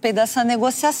participei dessa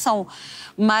negociação.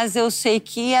 Mas eu sei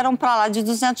que eram para lá de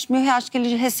R$200 mil que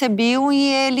eles recebiam e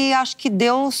ele, acho que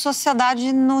deu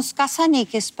sociedade nos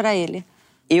caça-níqueis para ele.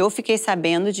 Eu fiquei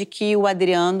sabendo de que o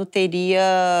Adriano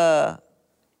teria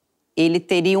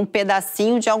um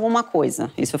pedacinho de alguma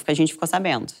coisa. Isso a gente ficou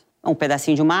sabendo. Um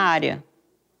pedacinho de uma área.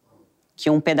 Que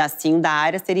um pedacinho da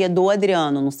área seria do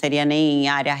Adriano, não seria nem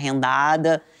área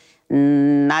arrendada,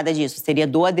 nada disso. Seria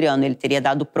do Adriano, ele teria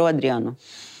dado pro Adriano.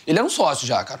 Ele era um sócio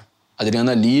já, cara. Adriano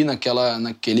ali,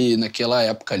 naquela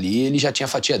época ali, ele já tinha a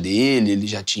fatia dele, ele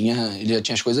já tinha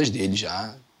as coisas dele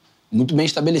já. Muito bem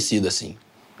estabelecido, assim.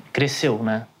 Cresceu,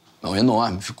 né? Não,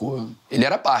 enorme, ficou... Ele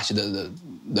era parte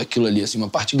daquilo ali, assim, uma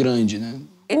parte grande, né?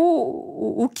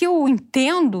 O que eu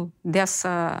entendo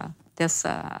dessa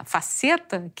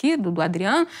faceta aqui do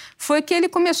Adriano foi que ele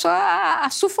começou a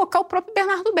sufocar o próprio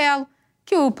Bernardo Bello.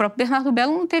 Que o próprio Bernardo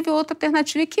Bello não teve outra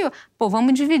alternativa que,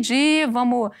 vamos dividir,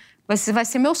 você vai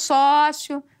ser meu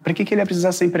sócio. Para que ele ia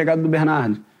precisar ser empregado do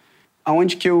Bernardo?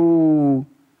 Aonde que eu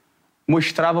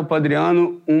mostrava para o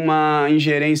Adriano uma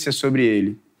ingerência sobre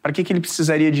ele? Para que ele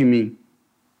precisaria de mim?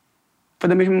 Foi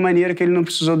da mesma maneira que ele não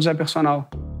precisou do Zé Personal.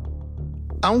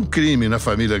 Há um crime na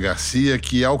família Garcia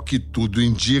que, ao que tudo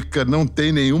indica, não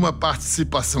tem nenhuma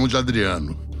participação de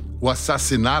Adriano. O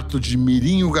assassinato de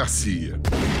Mirinho Garcia.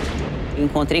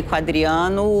 Encontrei com o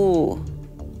Adriano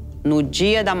no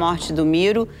dia da morte do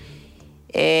Miro,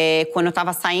 quando eu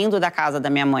estava saindo da casa da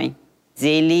minha mãe.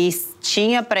 Ele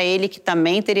tinha para ele que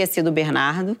também teria sido o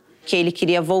Bernardo, que ele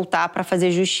queria voltar para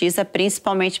fazer justiça,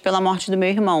 principalmente pela morte do meu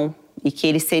irmão, e que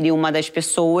ele seria uma das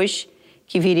pessoas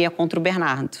que viria contra o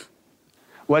Bernardo.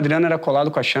 O Adriano era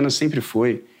colado com a Xana, sempre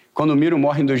foi. Quando o Miro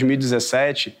morre em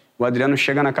 2017, o Adriano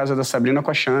chega na casa da Sabrina com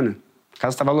a Xana. A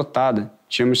casa estava lotada.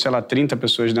 Tínhamos, 30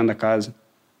 pessoas dentro da casa.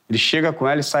 Ele chega com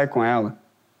ela e sai com ela.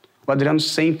 O Adriano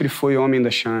sempre foi homem da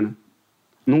Xana.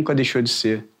 Nunca deixou de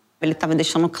ser. Ele estava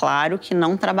deixando claro que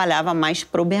não trabalhava mais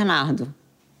pro Bernardo.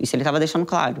 Isso ele estava deixando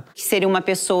claro. Que seria uma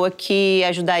pessoa que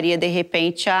ajudaria, de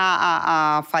repente,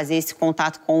 a fazer esse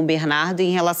contato com o Bernardo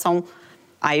em relação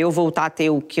a eu voltar a ter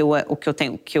o que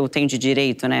eu tenho de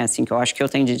direito, né? Assim, que eu acho que eu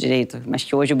tenho de direito. Mas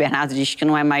que hoje o Bernardo diz que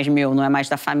não é mais meu, não é mais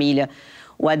da família.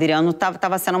 O Adriano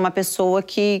estava sendo uma pessoa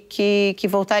que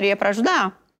voltaria para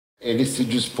ajudar. Ele se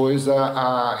dispôs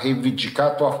a reivindicar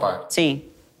a tua parte. Sim.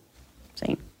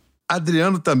 Sim.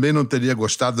 Adriano também não teria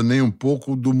gostado nem um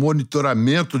pouco do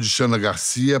monitoramento de Xana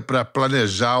Garcia para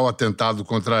planejar o atentado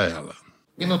contra ela.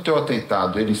 E no teu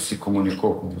atentado, ele se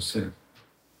comunicou com você?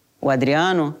 O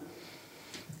Adriano?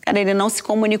 Cara, ele não se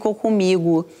comunicou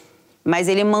comigo, mas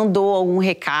ele mandou algum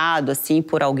recado, assim,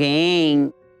 por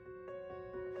alguém.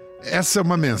 Essa é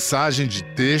uma mensagem de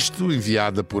texto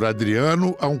enviada por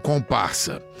Adriano a um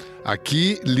comparsa.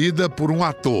 Aqui, lida por um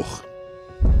ator.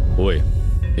 Oi,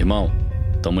 irmão,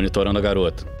 estão monitorando a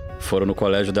garota. Foram no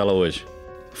colégio dela hoje.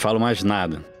 Falo mais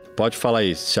nada. Pode falar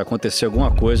aí, se acontecer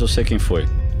alguma coisa, eu sei quem foi.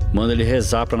 Manda ele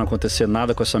rezar pra não acontecer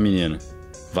nada com essa menina.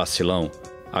 Vacilão,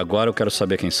 agora eu quero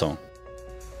saber quem são.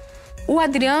 O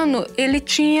Adriano, ele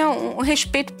tinha um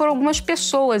respeito por algumas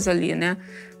pessoas ali, né?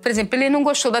 Por exemplo, ele não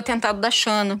gostou do atentado da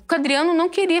Xana. O Adriano não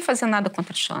queria fazer nada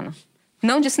contra a Xana.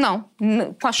 Não disse, não,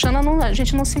 com a Xana a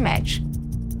gente não se mete.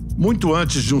 Muito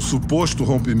antes de um suposto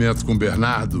rompimento com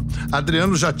Bernardo,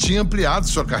 Adriano já tinha ampliado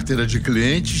sua carteira de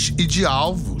clientes e de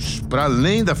alvos para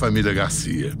além da família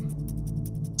Garcia.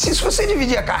 Se você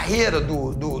dividir a carreira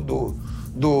do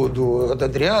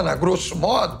Adriano, a grosso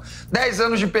modo, 10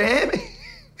 anos de PM,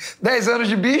 10 anos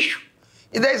de bicho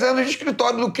e 10 anos de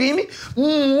escritório do crime,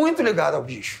 muito ligado ao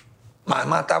bicho. Mas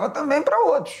matava também para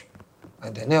outros,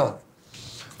 entendeu?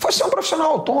 Foi ser um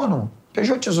profissional autônomo,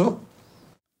 pejotizou.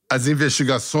 As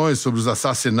investigações sobre os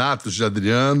assassinatos de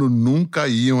Adriano nunca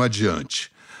iam adiante.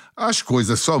 As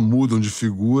coisas só mudam de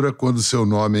figura quando seu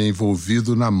nome é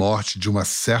envolvido na morte de uma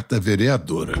certa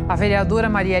vereadora. A vereadora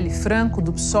Marielle Franco,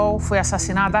 do PSOL, foi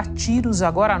assassinada a tiros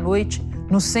agora à noite,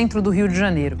 no centro do Rio de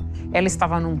Janeiro. Ela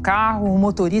estava num carro, o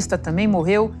motorista também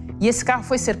morreu e esse carro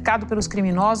foi cercado pelos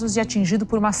criminosos e atingido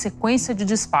por uma sequência de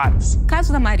disparos. O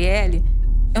caso da Marielle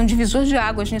é um divisor de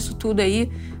águas nisso tudo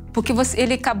aí, porque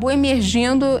ele acabou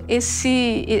emergindo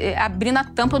abrindo a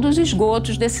tampa dos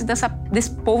esgotos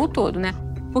desse povo todo, né?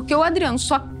 Porque o Adriano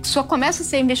só começa a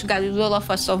ser investigado e os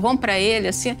holofotes só vão para ele,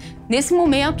 assim, nesse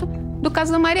momento do caso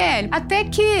da Marielle. Até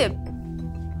que,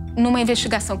 numa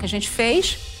investigação que a gente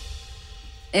fez,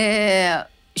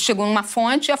 chegou numa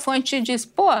fonte e a fonte disse,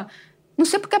 não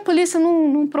sei porque a polícia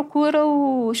não procura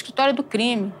o escritório do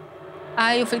crime.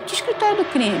 Aí eu falei, que escritório do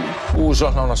crime? O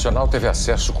Jornal Nacional teve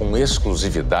acesso com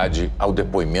exclusividade ao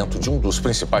depoimento de um dos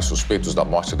principais suspeitos da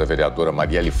morte da vereadora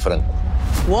Marielle Franco.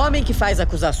 O homem que faz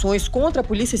acusações contra a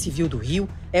Polícia Civil do Rio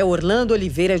é Orlando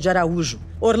Oliveira de Araújo.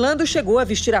 Orlando chegou a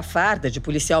vestir a farda de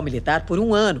policial militar por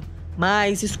 1 ano,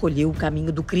 mas escolheu o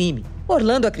caminho do crime.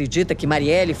 Orlando acredita que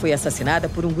Marielle foi assassinada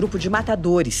por um grupo de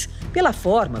matadores, pela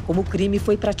forma como o crime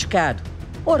foi praticado.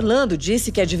 Orlando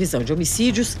disse que a divisão de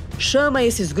homicídios chama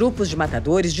esses grupos de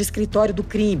matadores de escritório do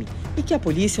crime e que a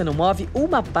polícia não move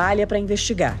uma palha para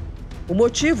investigar. O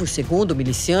motivo, segundo o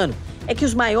miliciano, é que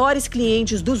os maiores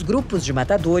clientes dos grupos de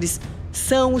matadores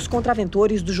são os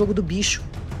contraventores do jogo do bicho,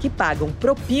 que pagam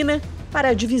propina para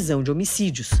a divisão de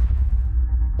homicídios.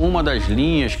 Uma das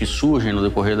linhas que surgem no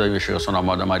decorrer da investigação da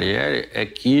morte da Marielle é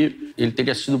que ele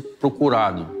teria sido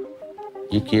procurado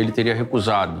e que ele teria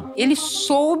recusado. Ele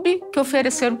soube que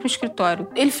ofereceram para o escritório.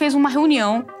 Ele fez uma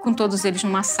reunião com todos eles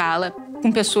numa sala,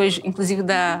 com pessoas, inclusive,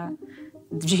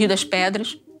 de Rio das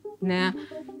Pedras, né?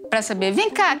 Para saber, vem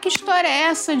cá, que história é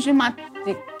essa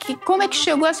como é que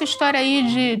chegou essa história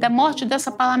aí da morte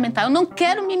dessa parlamentar? Eu não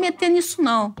quero me meter nisso,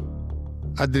 não.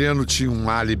 Adriano tinha um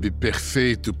álibi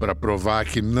perfeito para provar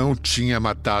que não tinha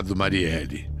matado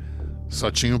Marielle. Só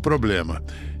tinha um problema.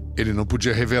 Ele não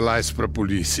podia revelar isso para a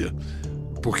polícia,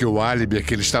 porque o álibi é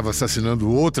que ele estava assassinando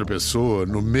outra pessoa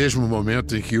no mesmo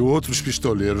momento em que outros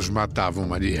pistoleiros matavam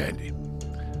Marielle.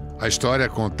 A história é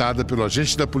contada pelo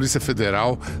agente da Polícia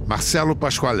Federal, Marcelo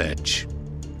Pasqualetti.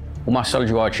 O Marcelo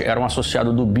Diotti era um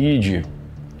associado do BID,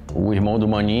 o irmão do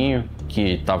Maninho,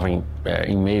 que estava em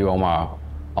meio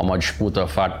a uma disputa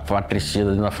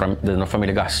fratricida na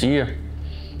família Garcia.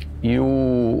 E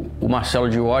o Marcelo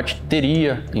Diotti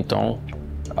teria, então,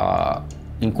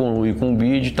 em conluio com o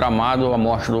BID, tramado a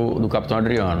morte do capitão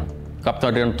Adriano. O capitão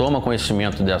Adriano toma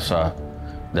conhecimento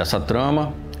dessa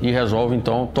trama e resolve,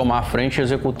 então, tomar a frente e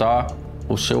executar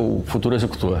o seu futuro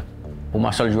executor. O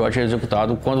Marcelo Diotti é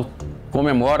executado quando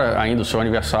comemora ainda o seu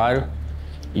aniversário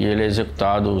e ele é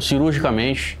executado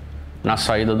cirurgicamente na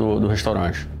saída do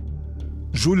restaurante.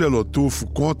 Júlia Lotufo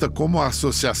conta como a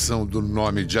associação do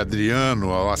nome de Adriano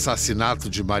ao assassinato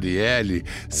de Marielle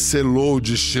selou o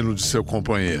destino de seu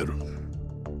companheiro.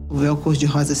 O véu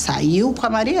cor-de-rosa saiu com a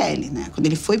Marielle, né? Quando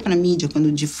ele foi pra mídia, quando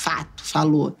de fato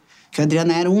falou que o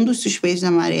Adriano era um dos suspeitos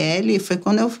da Marielle, foi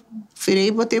quando eu virei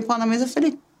e botei o pau na mesa e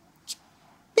falei, que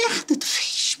merda tu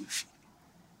fez, meu filho?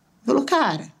 Ele falou,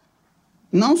 cara,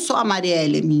 não só a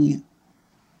Marielle é minha,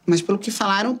 mas pelo que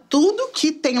falaram, tudo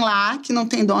que tem lá, que não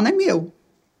tem dono, é meu.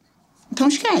 Então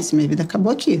esquece, minha vida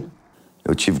acabou aqui.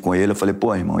 Eu tive com ele, eu falei,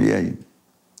 pô, irmão, e aí?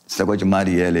 Esse negócio de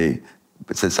Marielle aí,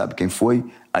 você sabe quem foi?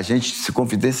 A gente se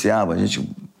confidenciava, a gente,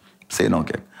 sei não,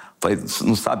 falei,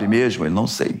 não sabe mesmo? Ele, não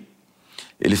sei.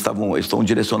 Eles estão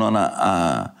direcionando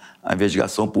a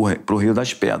investigação para o Rio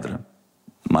das Pedras,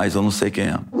 mas eu não sei quem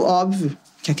é. Óbvio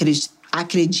que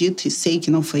acredito e sei que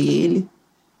não foi ele.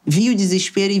 Vi o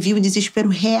desespero e vi o desespero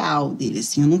real dele,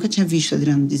 assim. Eu nunca tinha visto o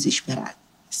Adriano desesperado.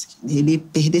 Assim. Ele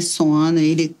perder sono,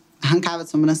 ele arrancava a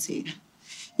sobrancelha.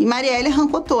 E Marielle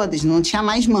arrancou todas, não tinha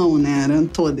mais mão, né? Eram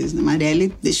todas.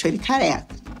 Marielle deixou ele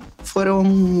careca.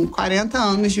 Foram 40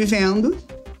 anos vivendo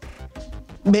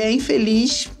bem,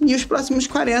 feliz. E os próximos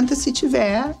 40, se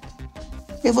tiver,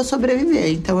 eu vou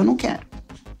sobreviver. Então eu não quero.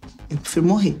 Eu prefiro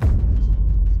morrer.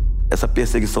 Essa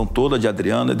perseguição toda de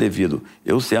Adriano é devido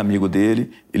eu ser amigo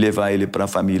dele e levar ele para a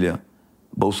família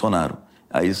Bolsonaro.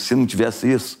 Aí, se não tivesse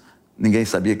isso, ninguém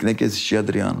sabia que nem que existia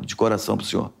Adriano. De coração pro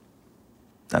senhor.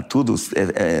 Tá?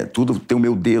 Tudo tem o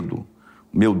meu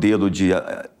dedo de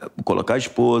colocar a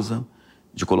esposa,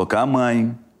 de colocar a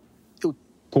mãe.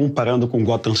 Comparando com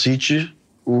Gotham City,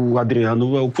 o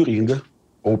Adriano é o Coringa,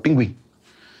 ou o Pinguim.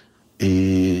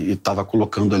 E estava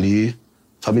colocando ali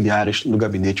familiares no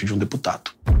gabinete de um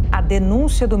deputado. A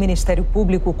denúncia do Ministério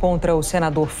Público contra o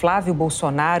senador Flávio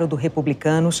Bolsonaro, do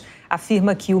Republicanos,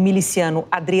 afirma que o miliciano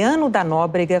Adriano da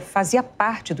Nóbrega fazia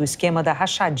parte do esquema da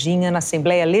rachadinha na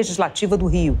Assembleia Legislativa do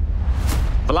Rio.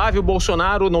 Flávio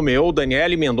Bolsonaro nomeou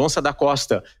Daniele Mendonça da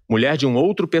Costa, mulher de um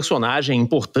outro personagem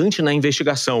importante na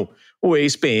investigação, o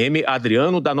ex-PM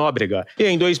Adriano da Nóbrega. E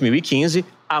em 2015,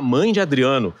 a mãe de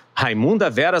Adriano, Raimunda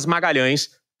Veras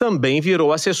Magalhães, também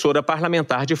virou assessora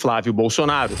parlamentar de Flávio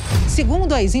Bolsonaro.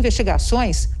 Segundo as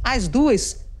investigações, as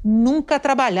duas nunca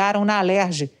trabalharam na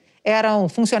Alerj. Eram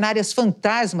funcionárias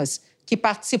fantasmas que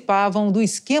participavam do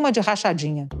esquema de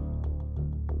rachadinha.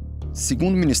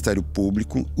 Segundo o Ministério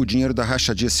Público, o dinheiro da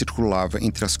rachadinha circulava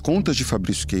entre as contas de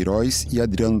Fabrício Queiroz e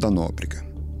Adriano da Nóbrega.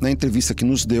 Na entrevista que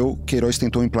nos deu, Queiroz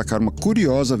tentou emplacar uma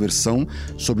curiosa versão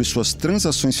sobre suas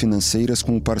transações financeiras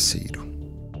com o parceiro.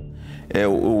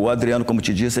 O Adriano, como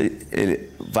te disse, ele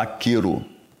vaqueiro.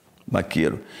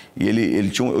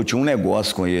 E eu tinha um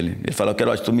negócio com ele. Ele falou,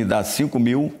 Queiroz, tu me dá 5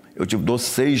 mil, eu te dou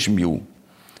 6 mil.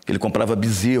 Ele comprava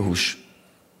bezerros.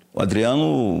 O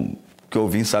Adriano, que eu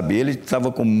vim saber, ele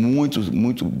estava com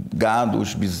muito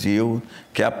gados, bezerros,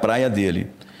 que é a praia dele.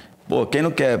 Pô, quem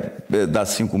não quer dar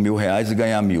 5 mil reais e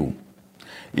ganhar 1.000?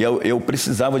 E eu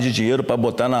precisava de dinheiro para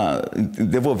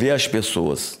devolver às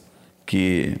pessoas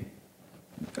que...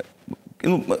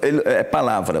 É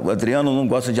palavra. O Adriano não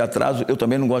gosta de atraso, eu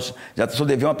também não gosto de atraso. Se eu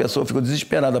dever uma pessoa, eu fico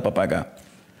desesperada para pagar.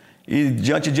 E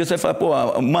diante disso, ele fala,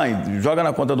 pô, mãe, joga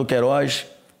na conta do Queiroz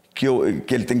que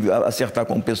ele tem que acertar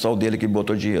com o pessoal dele que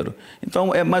botou dinheiro.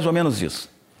 Então, é mais ou menos isso,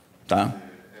 tá?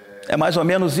 É mais ou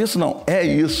menos isso? Não, é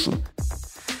isso.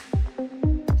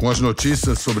 Com as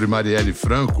notícias sobre Marielle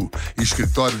Franco,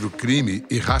 Escritório do crime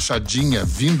e rachadinha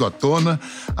vindo à tona,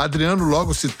 Adriano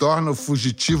logo se torna o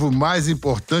fugitivo mais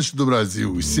importante do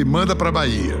Brasil e se manda para a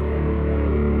Bahia.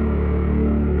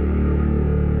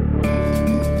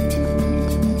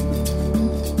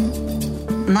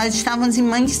 Nós estávamos em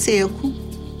Mangue Seco,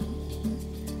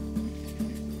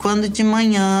 quando de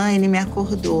manhã ele me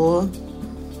acordou,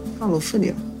 falou,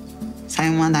 fudeu.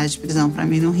 Saiu um mandado de prisão para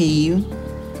mim no Rio.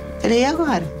 Falei, e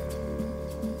agora?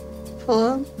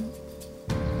 Falou,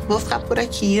 vou ficar por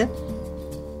aqui,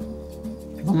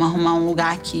 vamos arrumar um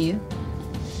lugar aqui.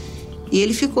 E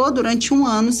ele ficou durante 1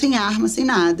 ano sem arma, sem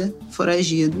nada,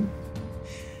 foragido.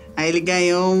 Aí ele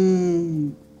ganhou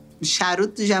um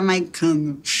charuto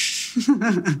jamaicano.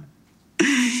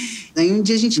 Aí um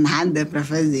dia a gente nada pra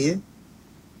fazer.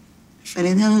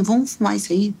 Falei, não, vamos fumar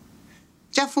isso aí.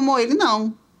 Já fumou? Ele,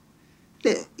 não.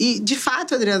 E, de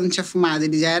fato, o Adriano não tinha fumado.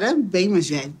 Ele já era bem mais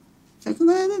velho. Falei,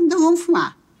 então vamos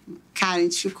fumar. Cara, a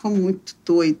gente ficou muito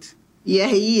doido. E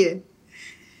aí,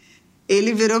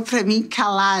 ele virou pra mim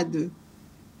calado. Eu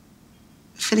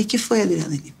falei, que foi,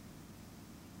 Adriano? Ele,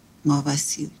 mó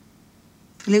vacilo.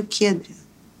 Falei, o que, Adriano?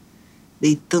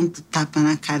 Dei tanto tapa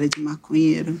na cara de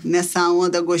maconheiro. Nessa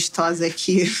onda gostosa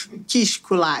aqui, que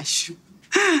esculacho.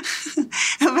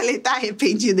 Eu falei, tá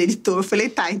arrependido? Ele tô. Eu falei,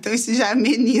 tá, então isso já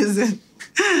ameniza.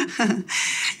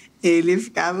 Ele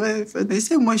ficava, falando,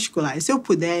 isso é uma esculagem. Se eu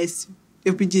pudesse,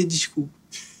 eu pedia desculpa.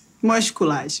 Uma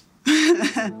esculagem.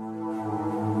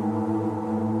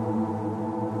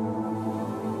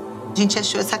 A gente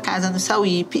achou essa casa no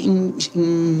Sauípe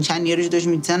em janeiro de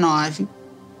 2019.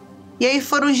 E aí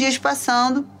foram os dias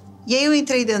passando. E aí eu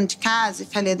entrei dentro de casa e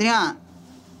falei, Adriano,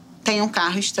 tem um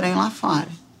carro estranho lá fora.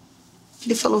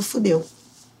 Ele falou, fudeu.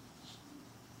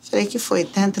 Falei, que foi?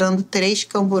 Tá entrando 3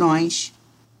 camburões.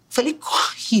 Falei,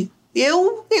 corre.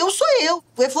 Eu sou eu.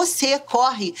 É você,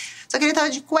 corre. Só que ele tava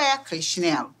de cueca e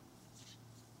chinelo.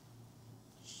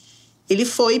 Ele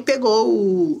foi e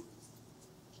pegou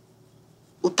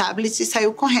o tablet e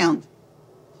saiu correndo.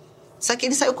 Só que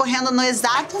ele saiu correndo no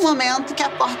exato momento que a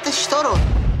porta estourou.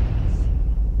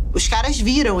 Os caras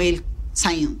viram ele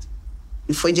saindo.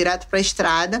 Ele foi direto pra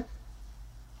estrada,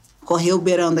 correu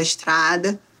beirando a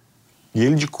estrada. E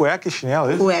ele de cueca e chinelo,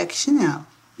 é isso? Cueca e chinelo.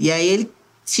 E aí ele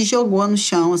se jogou no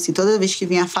chão, assim, toda vez que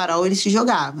vinha farol, ele se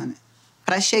jogava, né?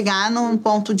 Pra chegar num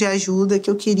ponto de ajuda que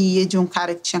eu queria, de um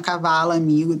cara que tinha cavalo,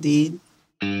 amigo dele.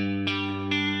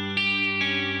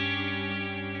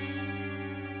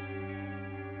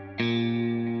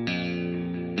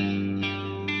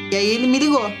 E aí ele me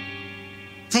ligou.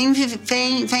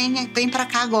 Vem pra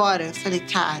cá agora. Eu falei,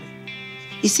 cara,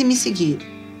 e se me seguirem?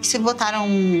 E se botaram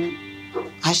um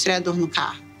rastreador no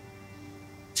carro?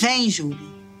 Vem,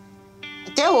 Júlia.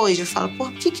 Até hoje eu falo, por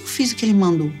que eu fiz o que ele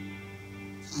mandou?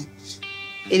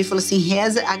 Ele falou assim,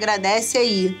 reza, agradece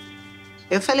aí.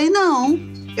 Eu falei, não,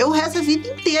 eu rezo a vida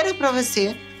inteira pra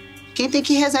você. Quem tem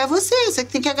que rezar é você, você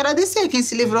que tem que agradecer. Quem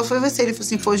se livrou foi você. Ele falou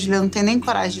assim, pô, Julia, não tem nem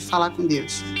coragem de falar com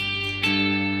Deus.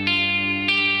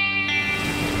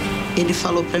 Ele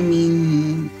falou pra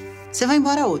mim, você vai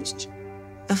embora hoje?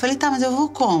 Eu falei, tá, mas eu vou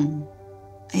como?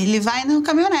 Ele vai no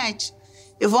caminhonete.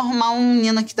 Eu vou arrumar um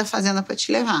menino aqui da fazenda pra te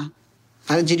levar,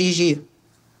 para dirigir.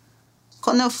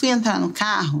 Quando eu fui entrar no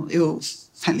carro, eu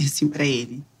falei assim pra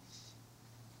ele,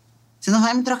 você não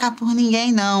vai me trocar por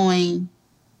ninguém não, hein?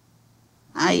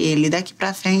 Aí ele, daqui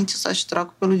pra frente, eu só te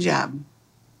troco pelo diabo.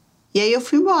 E aí eu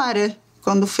fui embora.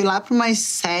 Quando fui lá para umas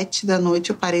 7 da noite,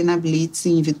 eu parei na Blitz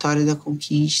em Vitória da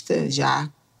Conquista, já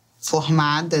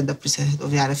formada da Polícia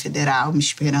Rodoviária Federal, me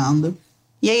esperando.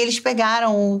 E aí eles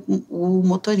pegaram o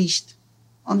motorista.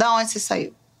 Da onde você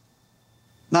saiu?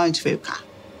 Da onde veio o carro?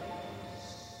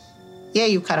 E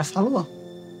aí o cara falou.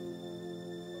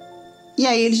 E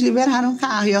aí eles liberaram o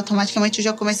carro. E automaticamente eu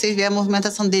já comecei a ver a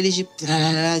movimentação deles de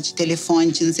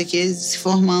telefone, de não sei o que, se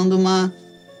formando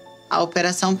a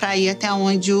operação para ir até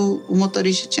onde o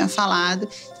motorista tinha falado.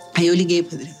 Aí eu liguei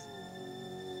para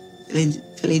Adriano.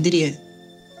 Falei, Adriano,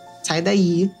 sai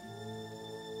daí,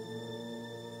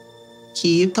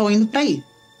 que estão indo para aí.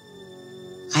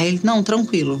 Aí ele, não,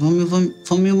 tranquilo,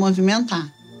 vou me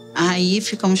movimentar. Aí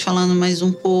ficamos falando mais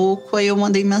um pouco, aí eu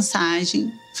mandei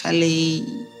mensagem, falei,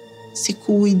 se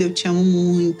cuida, eu te amo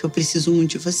muito, eu preciso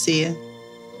muito de você.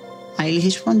 Aí ele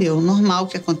respondeu, normal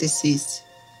que acontecesse,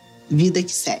 vida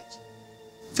que segue.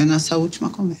 Foi a nossa última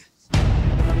conversa.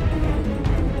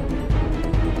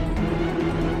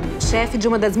 O chefe de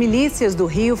uma das milícias do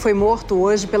Rio foi morto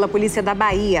hoje pela polícia da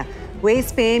Bahia. O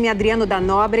ex-PM Adriano da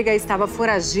Nóbrega estava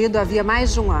foragido havia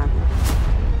mais de 1 ano.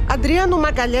 Adriano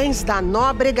Magalhães da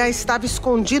Nóbrega estava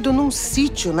escondido num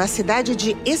sítio na cidade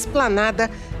de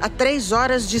Esplanada, a 3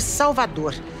 horas de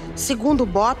Salvador. Segundo o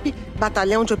Bope,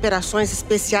 Batalhão de Operações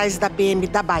Especiais da PM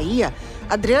da Bahia,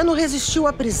 Adriano resistiu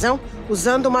à prisão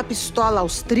usando uma pistola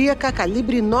austríaca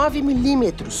calibre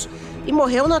 9mm e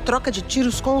morreu na troca de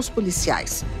tiros com os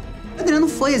policiais. Adriano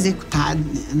foi executado,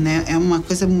 né? É uma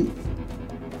coisa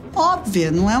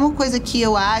óbvia, não é uma coisa que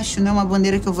eu acho, não é uma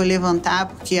bandeira que eu vou levantar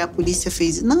porque a polícia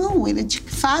fez. Não, ele de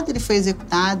fato ele foi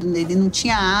executado, ele não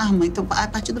tinha arma. Então, a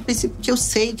partir do princípio que eu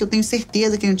sei, que eu tenho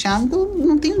certeza que ele não tinha arma, eu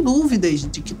não tenho dúvidas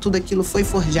de que tudo aquilo foi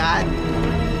forjado.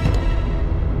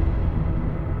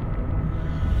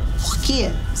 Por que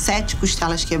 7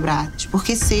 costelas quebradas? Por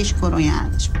que 6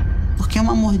 coronhadas? Por que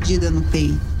uma mordida no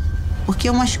peito? Por que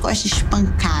umas costas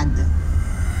espancadas?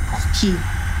 Por quê?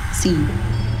 Sim.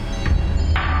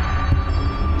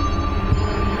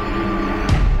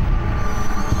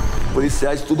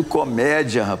 Policiais, tudo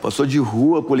comédia, rapaz. Sou de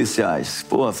rua, policiais.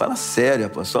 Pô, fala sério,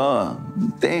 rapaz. Só não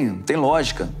tem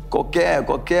lógica.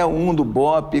 Qualquer um do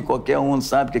Bope, qualquer um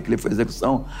sabe que aquele foi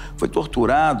execução. Foi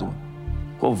torturado.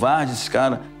 Covarde esse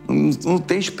cara. Não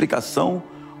tem explicação.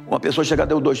 Uma pessoa chegar,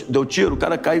 deu tiro, o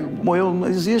cara cai, morreu. Não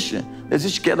existe. Não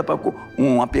existe queda para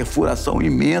uma perfuração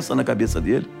imensa na cabeça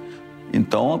dele.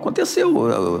 Então,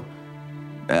 aconteceu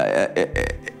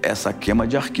essa queima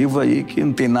de arquivo aí que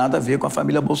não tem nada a ver com a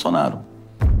família Bolsonaro.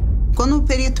 Quando o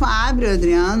perito abre o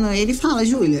Adriano, ele fala,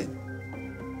 Júlia,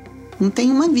 não tem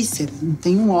uma víscera, não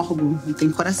tem um órgão, não tem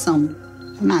coração,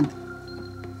 nada.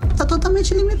 Tá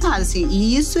totalmente limitado, assim.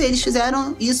 E isso, eles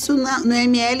fizeram isso no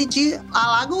ML de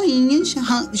Alagoinhas,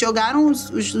 jogaram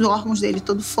os órgãos dele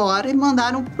todo fora e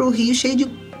mandaram pro Rio cheio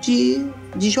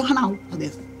de jornal. O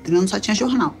Adriano só tinha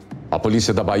jornal. A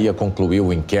polícia da Bahia concluiu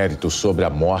o inquérito sobre a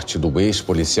morte do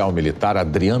ex-policial militar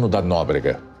Adriano da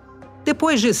Nóbrega.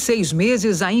 Depois de 6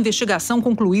 meses, a investigação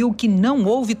concluiu que não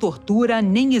houve tortura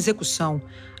nem execução.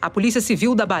 A Polícia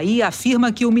Civil da Bahia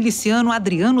afirma que o miliciano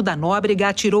Adriano da Nóbrega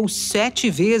atirou 7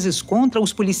 vezes contra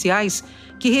os policiais,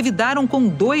 que revidaram com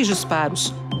 2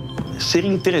 disparos.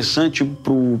 Seria interessante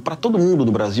para todo mundo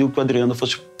do Brasil que o Adriano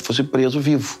fosse preso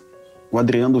vivo. O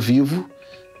Adriano vivo,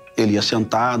 ele ia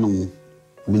sentar no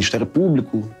Ministério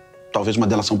Público, talvez uma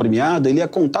delação premiada, ele ia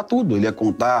contar tudo. Ele ia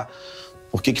contar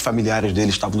por que familiares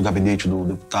dele estavam no gabinete do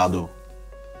deputado,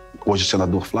 hoje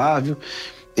senador Flávio.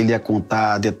 Ele ia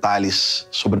contar detalhes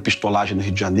sobre a pistolagem no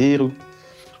Rio de Janeiro,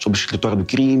 sobre o Escritório do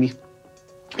crime,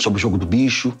 sobre o jogo do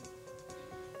bicho,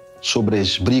 sobre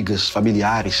as brigas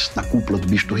familiares na cúpula do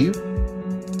Bicho do Rio.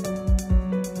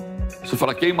 Você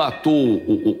fala, quem matou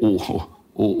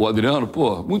o Adriano,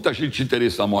 pô, muita gente tinha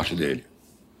interesse na morte dele.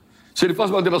 Se ele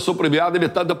faz uma delação premiada,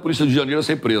 metade da Polícia de Janeiro ia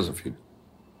ser presa, filho.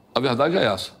 A verdade é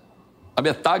essa. A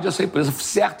metade ia ser presa,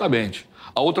 certamente.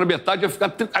 A outra metade ia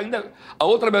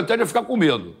ficar com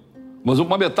medo. Mas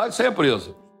uma metade saia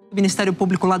presa. O Ministério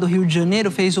Público lá do Rio de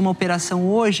Janeiro fez uma operação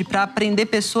hoje para prender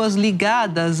pessoas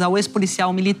ligadas ao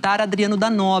ex-policial militar Adriano da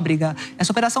Nóbrega.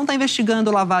 Essa operação está investigando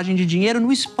lavagem de dinheiro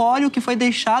no espólio que foi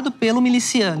deixado pelo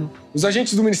miliciano. Os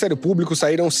agentes do Ministério Público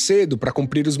saíram cedo para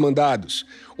cumprir os mandados.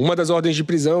 Uma das ordens de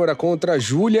prisão era contra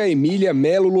Júlia Emília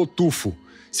Melo Lotufo.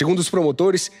 Segundo os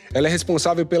promotores, ela é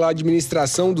responsável pela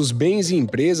administração dos bens e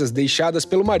empresas deixadas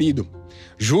pelo marido.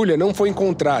 Júlia não foi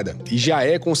encontrada e já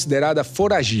é considerada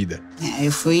foragida. Eu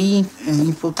fui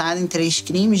imputada em 3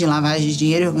 crimes de lavagem de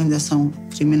dinheiro e organização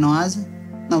criminosa.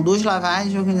 Não, 2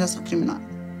 lavagens de organização criminosa.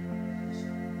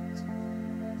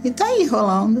 E tá aí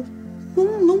rolando.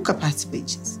 Nunca participei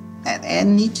disso. É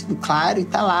nítido, claro, e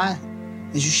tá lá.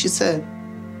 A Justiça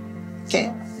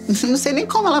quer. Não sei nem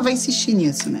como ela vai insistir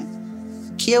nisso, né?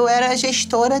 Que eu era a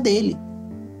gestora dele.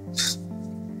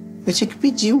 Eu tinha que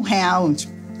pedir R$1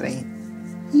 pra ele.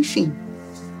 Enfim,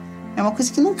 é uma coisa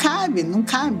que não cabe, não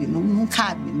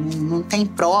tem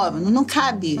prova, não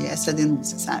cabe essa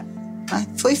denúncia, sabe? Mas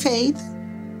foi feita.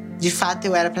 De fato,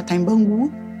 eu era pra estar em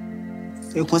Bangu.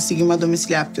 Eu consegui uma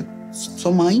domiciliar porque eu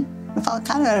sou mãe. Eu falo,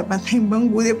 cara, eu era pra estar em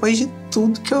Bangu depois de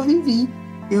tudo que eu vivi.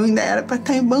 Eu ainda era pra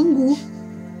estar em Bangu.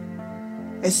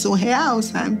 É surreal,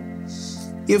 sabe?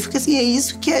 E eu fico assim, é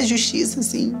isso que é justiça,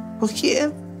 assim,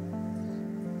 porque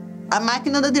a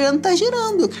máquina do Adriano tá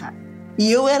girando, cara.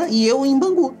 E eu em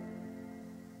Bangu.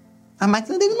 A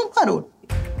máquina dele não parou.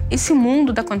 Esse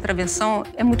mundo da contravenção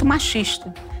é muito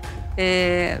machista.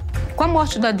 Com a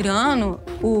morte do Adriano,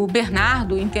 o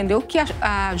Bernardo entendeu que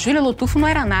a Júlia Lotufo não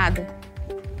era nada.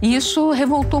 E isso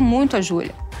revoltou muito a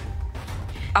Júlia.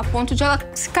 A ponto de ela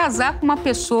se casar com uma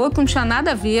pessoa que não tinha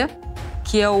nada a ver,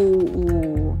 que é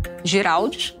o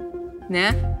Geraldes,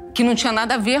 né? Que não tinha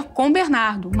nada a ver com o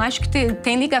Bernardo, mas que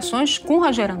tem ligações com o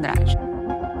Rogério Andrade.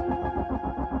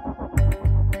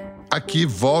 Aqui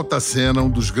volta a cena um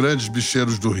dos grandes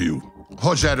bicheiros do Rio,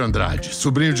 Rogério Andrade,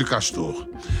 sobrinho de Castor.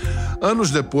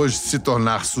 Anos depois de se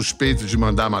tornar suspeito de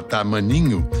mandar matar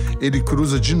Maninho, ele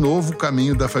cruza de novo o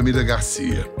caminho da família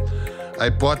Garcia. A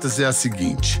hipótese é a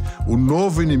seguinte: o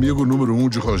novo inimigo número 1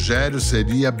 de Rogério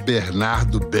seria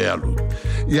Bernardo Bello.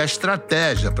 E a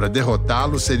estratégia para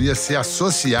derrotá-lo seria se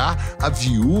associar à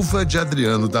viúva de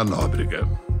Adriano da Nóbrega.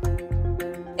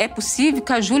 É possível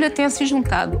que a Júlia tenha se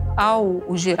juntado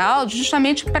ao Geraldo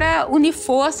justamente para unir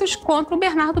forças contra o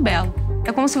Bernardo Bello.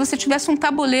 É como se você tivesse um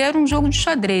tabuleiro, um jogo de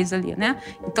xadrez ali, né?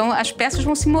 Então, as peças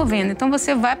vão se movendo. Então,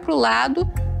 você vai para o lado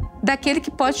daquele que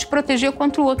pode te proteger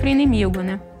contra o outro inimigo,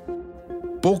 né?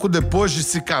 Pouco depois de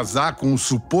se casar com um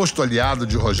suposto aliado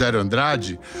de Rogério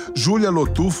Andrade, Júlia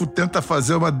Lotufo tenta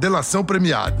fazer uma delação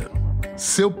premiada.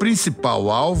 Seu principal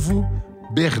alvo,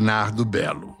 Bernardo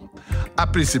Bello. A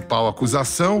principal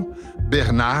acusação,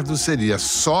 Bernardo seria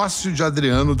sócio de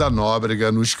Adriano da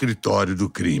Nóbrega no escritório do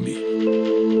crime.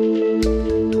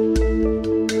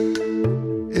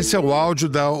 Esse é o áudio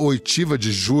da oitiva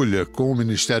de Júlia com o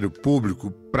Ministério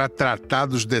Público para tratar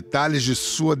dos detalhes de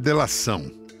sua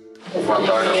delação. Boa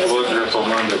tarde a todos,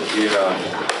 retomando aqui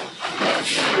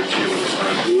a oitiva da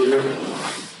senhora Júlia.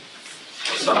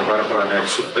 Passando agora para o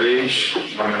anexo 3,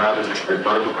 nominado de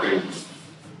Escritório do crime.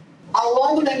 Ao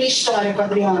longo da minha história com o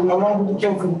Adriano, ao longo do que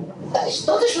eu vi,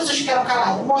 todas as pessoas que eram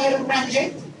caladas morreram do mesmo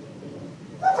jeito.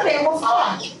 Eu falei, eu vou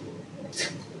falar.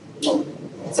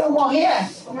 Se eu morrer,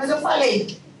 mas eu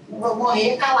falei, eu vou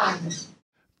morrer calada.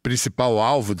 Principal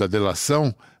alvo da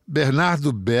delação,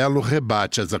 Bernardo Bello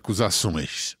rebate as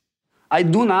acusações. Aí,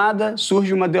 do nada,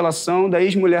 surge uma delação da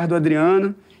ex-mulher do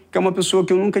Adriano, que é uma pessoa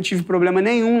que eu nunca tive problema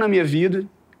nenhum na minha vida,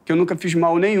 que eu nunca fiz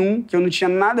mal nenhum, que eu não tinha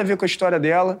nada a ver com a história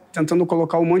dela, tentando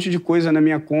colocar um monte de coisa na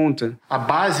minha conta. A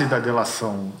base da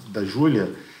delação da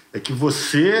Júlia é que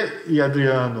você e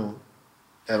Adriano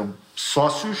eram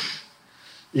sócios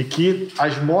e que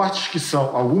as mortes que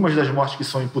são, algumas das mortes que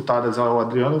são imputadas ao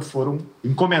Adriano foram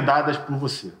encomendadas por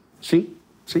você. Sim,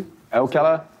 sim. É o que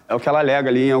ela alega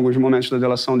ali em alguns momentos da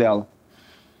delação dela.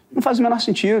 Não faz o menor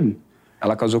sentido.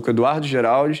 Ela casou com o Eduardo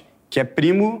Geraldes, que é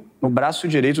primo no braço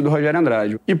direito do Rogério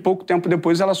Andrade. E pouco tempo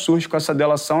depois ela surge com essa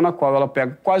delação na qual ela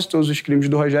pega quase todos os crimes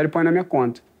do Rogério e põe na minha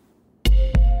conta.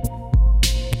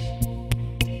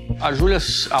 A Júlia,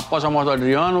 após a morte do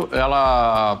Adriano,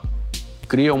 ela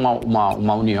cria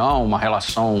uma união, uma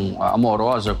relação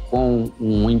amorosa com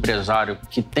um empresário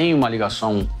que tem uma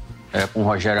ligação com o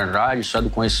Rogério Andrade. Isso é do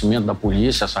conhecimento da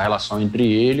polícia, essa relação entre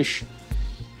eles.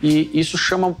 E isso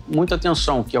chama muita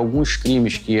atenção, que alguns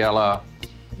crimes que ela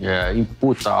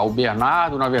imputa ao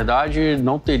Bernardo, na verdade,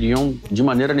 não teriam, de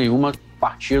maneira nenhuma,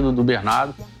 partido do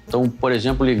Bernardo. Então, por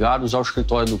exemplo, ligados ao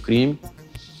escritório do crime,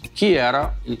 que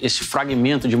era esse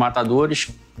fragmento de matadores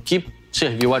que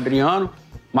serviu ao Adriano,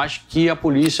 mas que a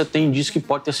polícia tem indício que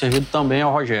pode ter servido também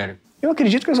ao Rogério. Eu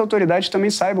acredito que as autoridades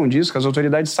também saibam disso, que as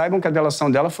autoridades saibam que a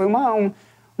delação dela foi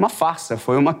uma farsa,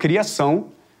 foi uma criação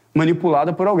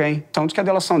manipulada por alguém. Tanto que a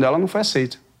delação dela não foi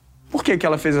aceita. Por que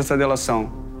ela fez essa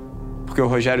delação? Porque o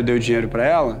Rogério deu dinheiro para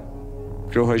ela?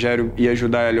 Porque o Rogério ia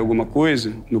ajudar ela em alguma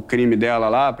coisa, no crime dela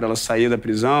lá, para ela sair da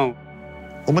prisão?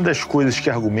 Uma das coisas que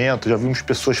argumento, já vimos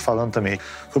pessoas falando também,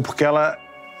 foi porque ela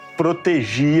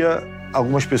protegia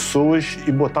algumas pessoas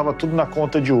e botava tudo na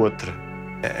conta de outra.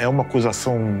 É uma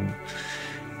acusação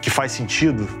que faz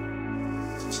sentido?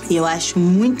 Eu acho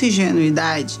muita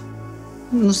ingenuidade.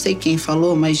 Não sei quem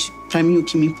falou, mas para mim o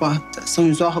que me importa são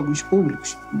os órgãos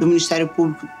públicos, do Ministério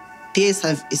Público ter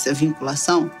essa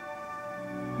vinculação.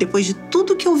 Depois de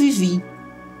tudo que eu vivi,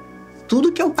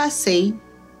 tudo que eu passei,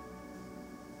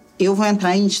 eu vou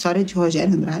entrar em história de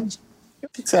Rogério Andrade. Por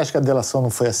que você acha que a delação não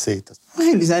foi aceita?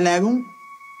 Eles alegam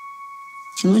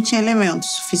que não tinha elementos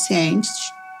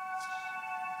suficientes.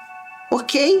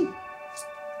 Ok.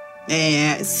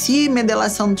 Se minha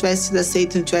delação não tivesse sido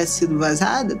aceita, não tivesse sido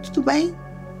vazada, tudo bem.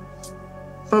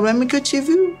 O problema é que eu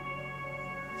tive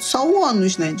só o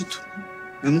ônus, né, de tudo.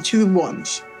 Eu não tive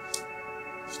bônus.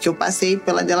 Que eu passei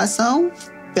pela delação,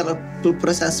 pelo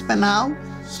processo penal.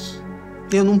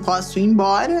 Eu não posso ir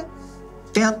embora,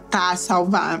 tentar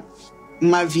salvar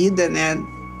uma vida, né?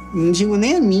 Não digo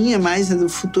nem a minha, mas a do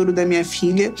futuro da minha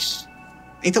filha.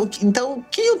 Então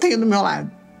quem eu tenho do meu lado?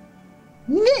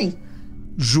 Ninguém.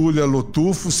 Júlia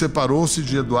Lotufo separou-se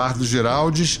de Eduardo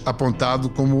Geraldes, apontado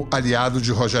como aliado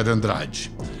de Rogério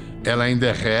Andrade. Ela ainda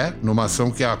é ré numa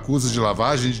ação que a acusa de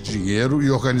lavagem de dinheiro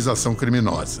e organização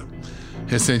criminosa.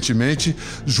 Recentemente,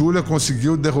 Júlia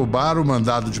conseguiu derrubar o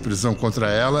mandado de prisão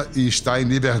contra ela e está em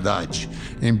liberdade,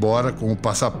 embora com o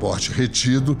passaporte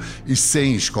retido e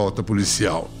sem escolta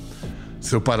policial.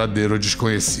 Seu paradeiro é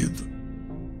desconhecido.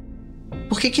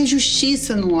 Por que a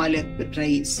justiça não olha para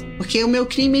isso? Porque o meu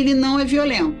crime, ele não é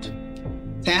violento,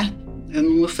 certo? Eu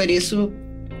não ofereço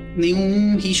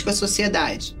nenhum risco à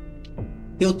sociedade.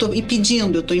 Eu estou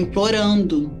pedindo, eu estou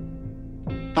implorando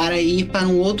para ir para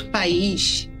um outro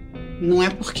país. Não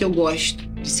é porque eu gosto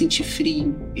de sentir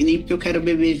frio e nem porque eu quero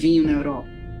beber vinho na Europa.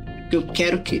 Porque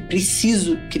eu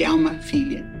preciso criar uma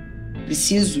filha.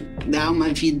 Preciso dar uma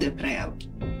vida para ela.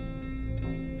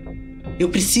 Eu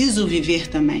preciso viver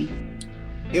também.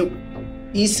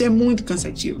 Isso é muito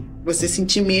cansativo. Você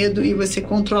sentir medo e você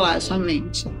controlar a sua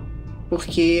mente.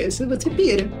 Porque você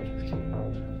pira.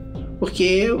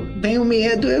 Porque vem o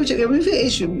medo, eu me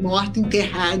vejo morta,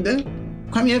 enterrada,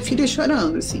 com a minha filha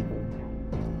chorando, assim.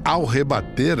 Ao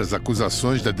rebater as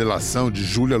acusações da delação de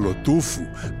Júlia Lotufo,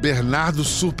 Bernardo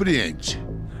surpreende.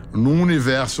 Num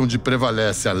universo onde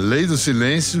prevalece a lei do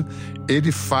silêncio,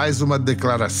 ele faz uma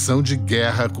declaração de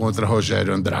guerra contra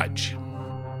Rogério Andrade.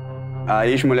 A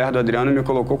ex-mulher do Adriano me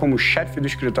colocou como chefe do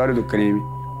escritório do crime,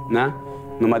 né?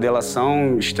 Numa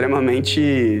delação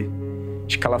extremamente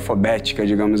escalafobética,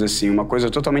 digamos assim, uma coisa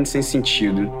totalmente sem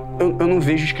sentido. Eu não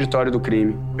vejo o escritório do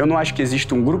crime. Eu não acho que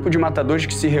existe um grupo de matadores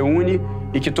que se reúne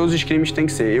e que todos os crimes têm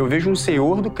que ser. Eu vejo um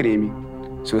senhor do crime.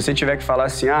 Se você tiver que falar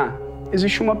assim,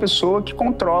 existe uma pessoa que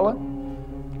controla,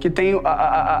 que tem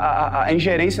a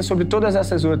ingerência sobre todas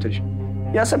essas outras.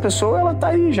 E essa pessoa, ela tá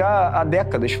aí já há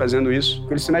décadas fazendo isso.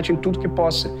 Ele se mete em tudo que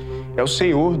possa. É o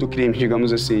senhor do crime,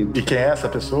 digamos assim. E quem é essa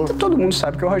pessoa? Todo mundo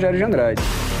sabe que é o Rogério Andrade.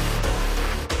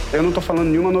 Eu não tô falando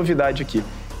nenhuma novidade aqui.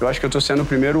 Eu acho que eu tô sendo o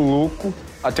primeiro louco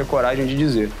a ter coragem de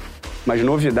dizer. Mas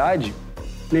novidade,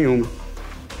 nenhuma.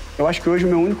 Eu acho que hoje o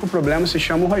meu único problema se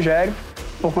chama o Rogério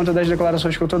por conta das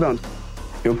declarações que eu tô dando.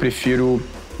 Eu prefiro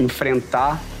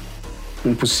enfrentar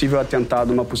um possível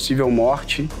atentado, uma possível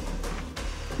morte,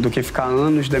 do que ficar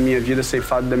anos da minha vida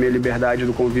ceifado da minha liberdade,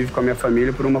 do convívio com a minha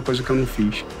família por uma coisa que eu não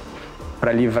fiz.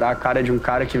 Para livrar a cara de um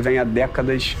cara que vem há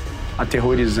décadas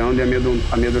aterrorizando e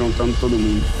amedrontando todo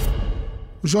mundo.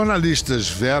 Os jornalistas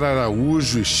Vera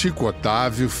Araújo e Chico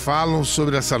Otávio falam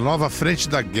sobre essa nova frente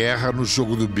da guerra no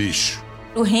jogo do bicho.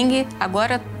 O ringue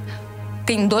agora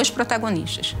tem 2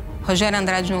 protagonistas, Rogério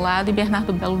Andrade de um lado e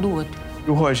Bernardo Bello do outro.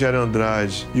 O Rogério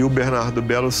Andrade e o Bernardo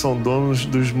Bello são donos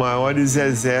dos maiores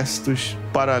exércitos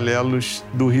paralelos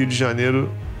do Rio de Janeiro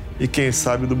e, quem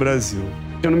sabe, do Brasil.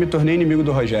 Eu não me tornei inimigo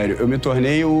do Rogério, eu me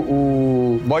tornei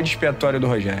o bode expiatório do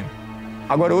Rogério.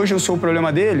 Agora, hoje eu sou o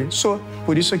problema dele? Sou.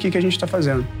 Por isso aqui que a gente está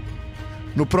fazendo.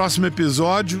 No próximo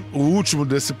episódio, o último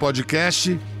desse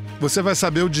podcast, você vai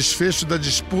saber o desfecho da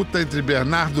disputa entre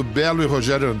Bernardo Bello e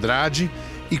Rogério Andrade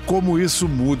e como isso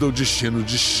muda o destino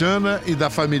de Xana e da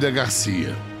família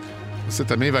Garcia. Você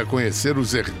também vai conhecer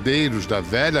os herdeiros da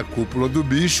velha cúpula do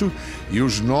bicho e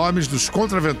os nomes dos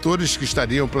contraventores que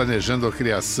estariam planejando a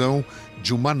criação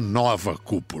de uma nova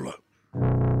cúpula.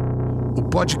 O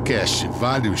podcast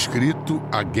Vale o Escrito,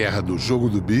 A Guerra do Jogo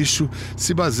do Bicho,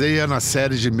 se baseia na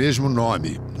série de mesmo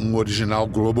nome, um original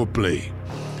Globoplay.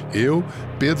 Eu,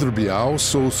 Pedro Bial,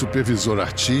 sou o supervisor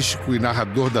artístico e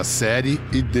narrador da série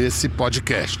e desse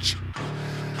podcast.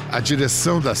 A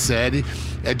direção da série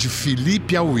é de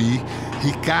Felipe Auí,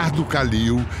 Ricardo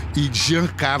Calil e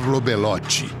Giancarlo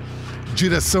Bellotti.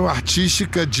 Direção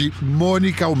artística de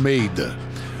Mônica Almeida.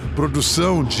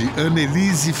 Produção de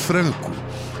Annelise Franco.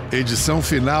 Edição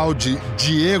final de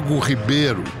Diego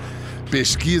Ribeiro.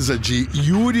 Pesquisa de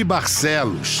Yuri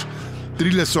Barcelos.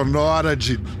 Trilha sonora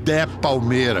de Dé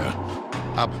Palmeira.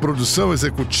 A produção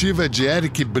executiva é de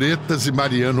Eric Bretas e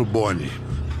Mariano Boni.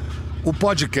 O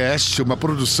podcast, uma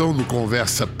produção do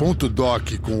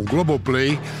Conversa.doc com o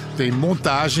Globoplay, tem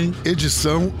montagem,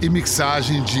 edição e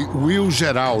mixagem de Will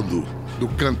Geraldo, do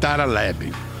Cantara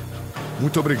Lab.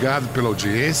 Muito obrigado pela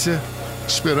audiência.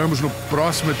 Te esperamos no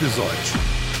próximo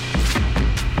episódio.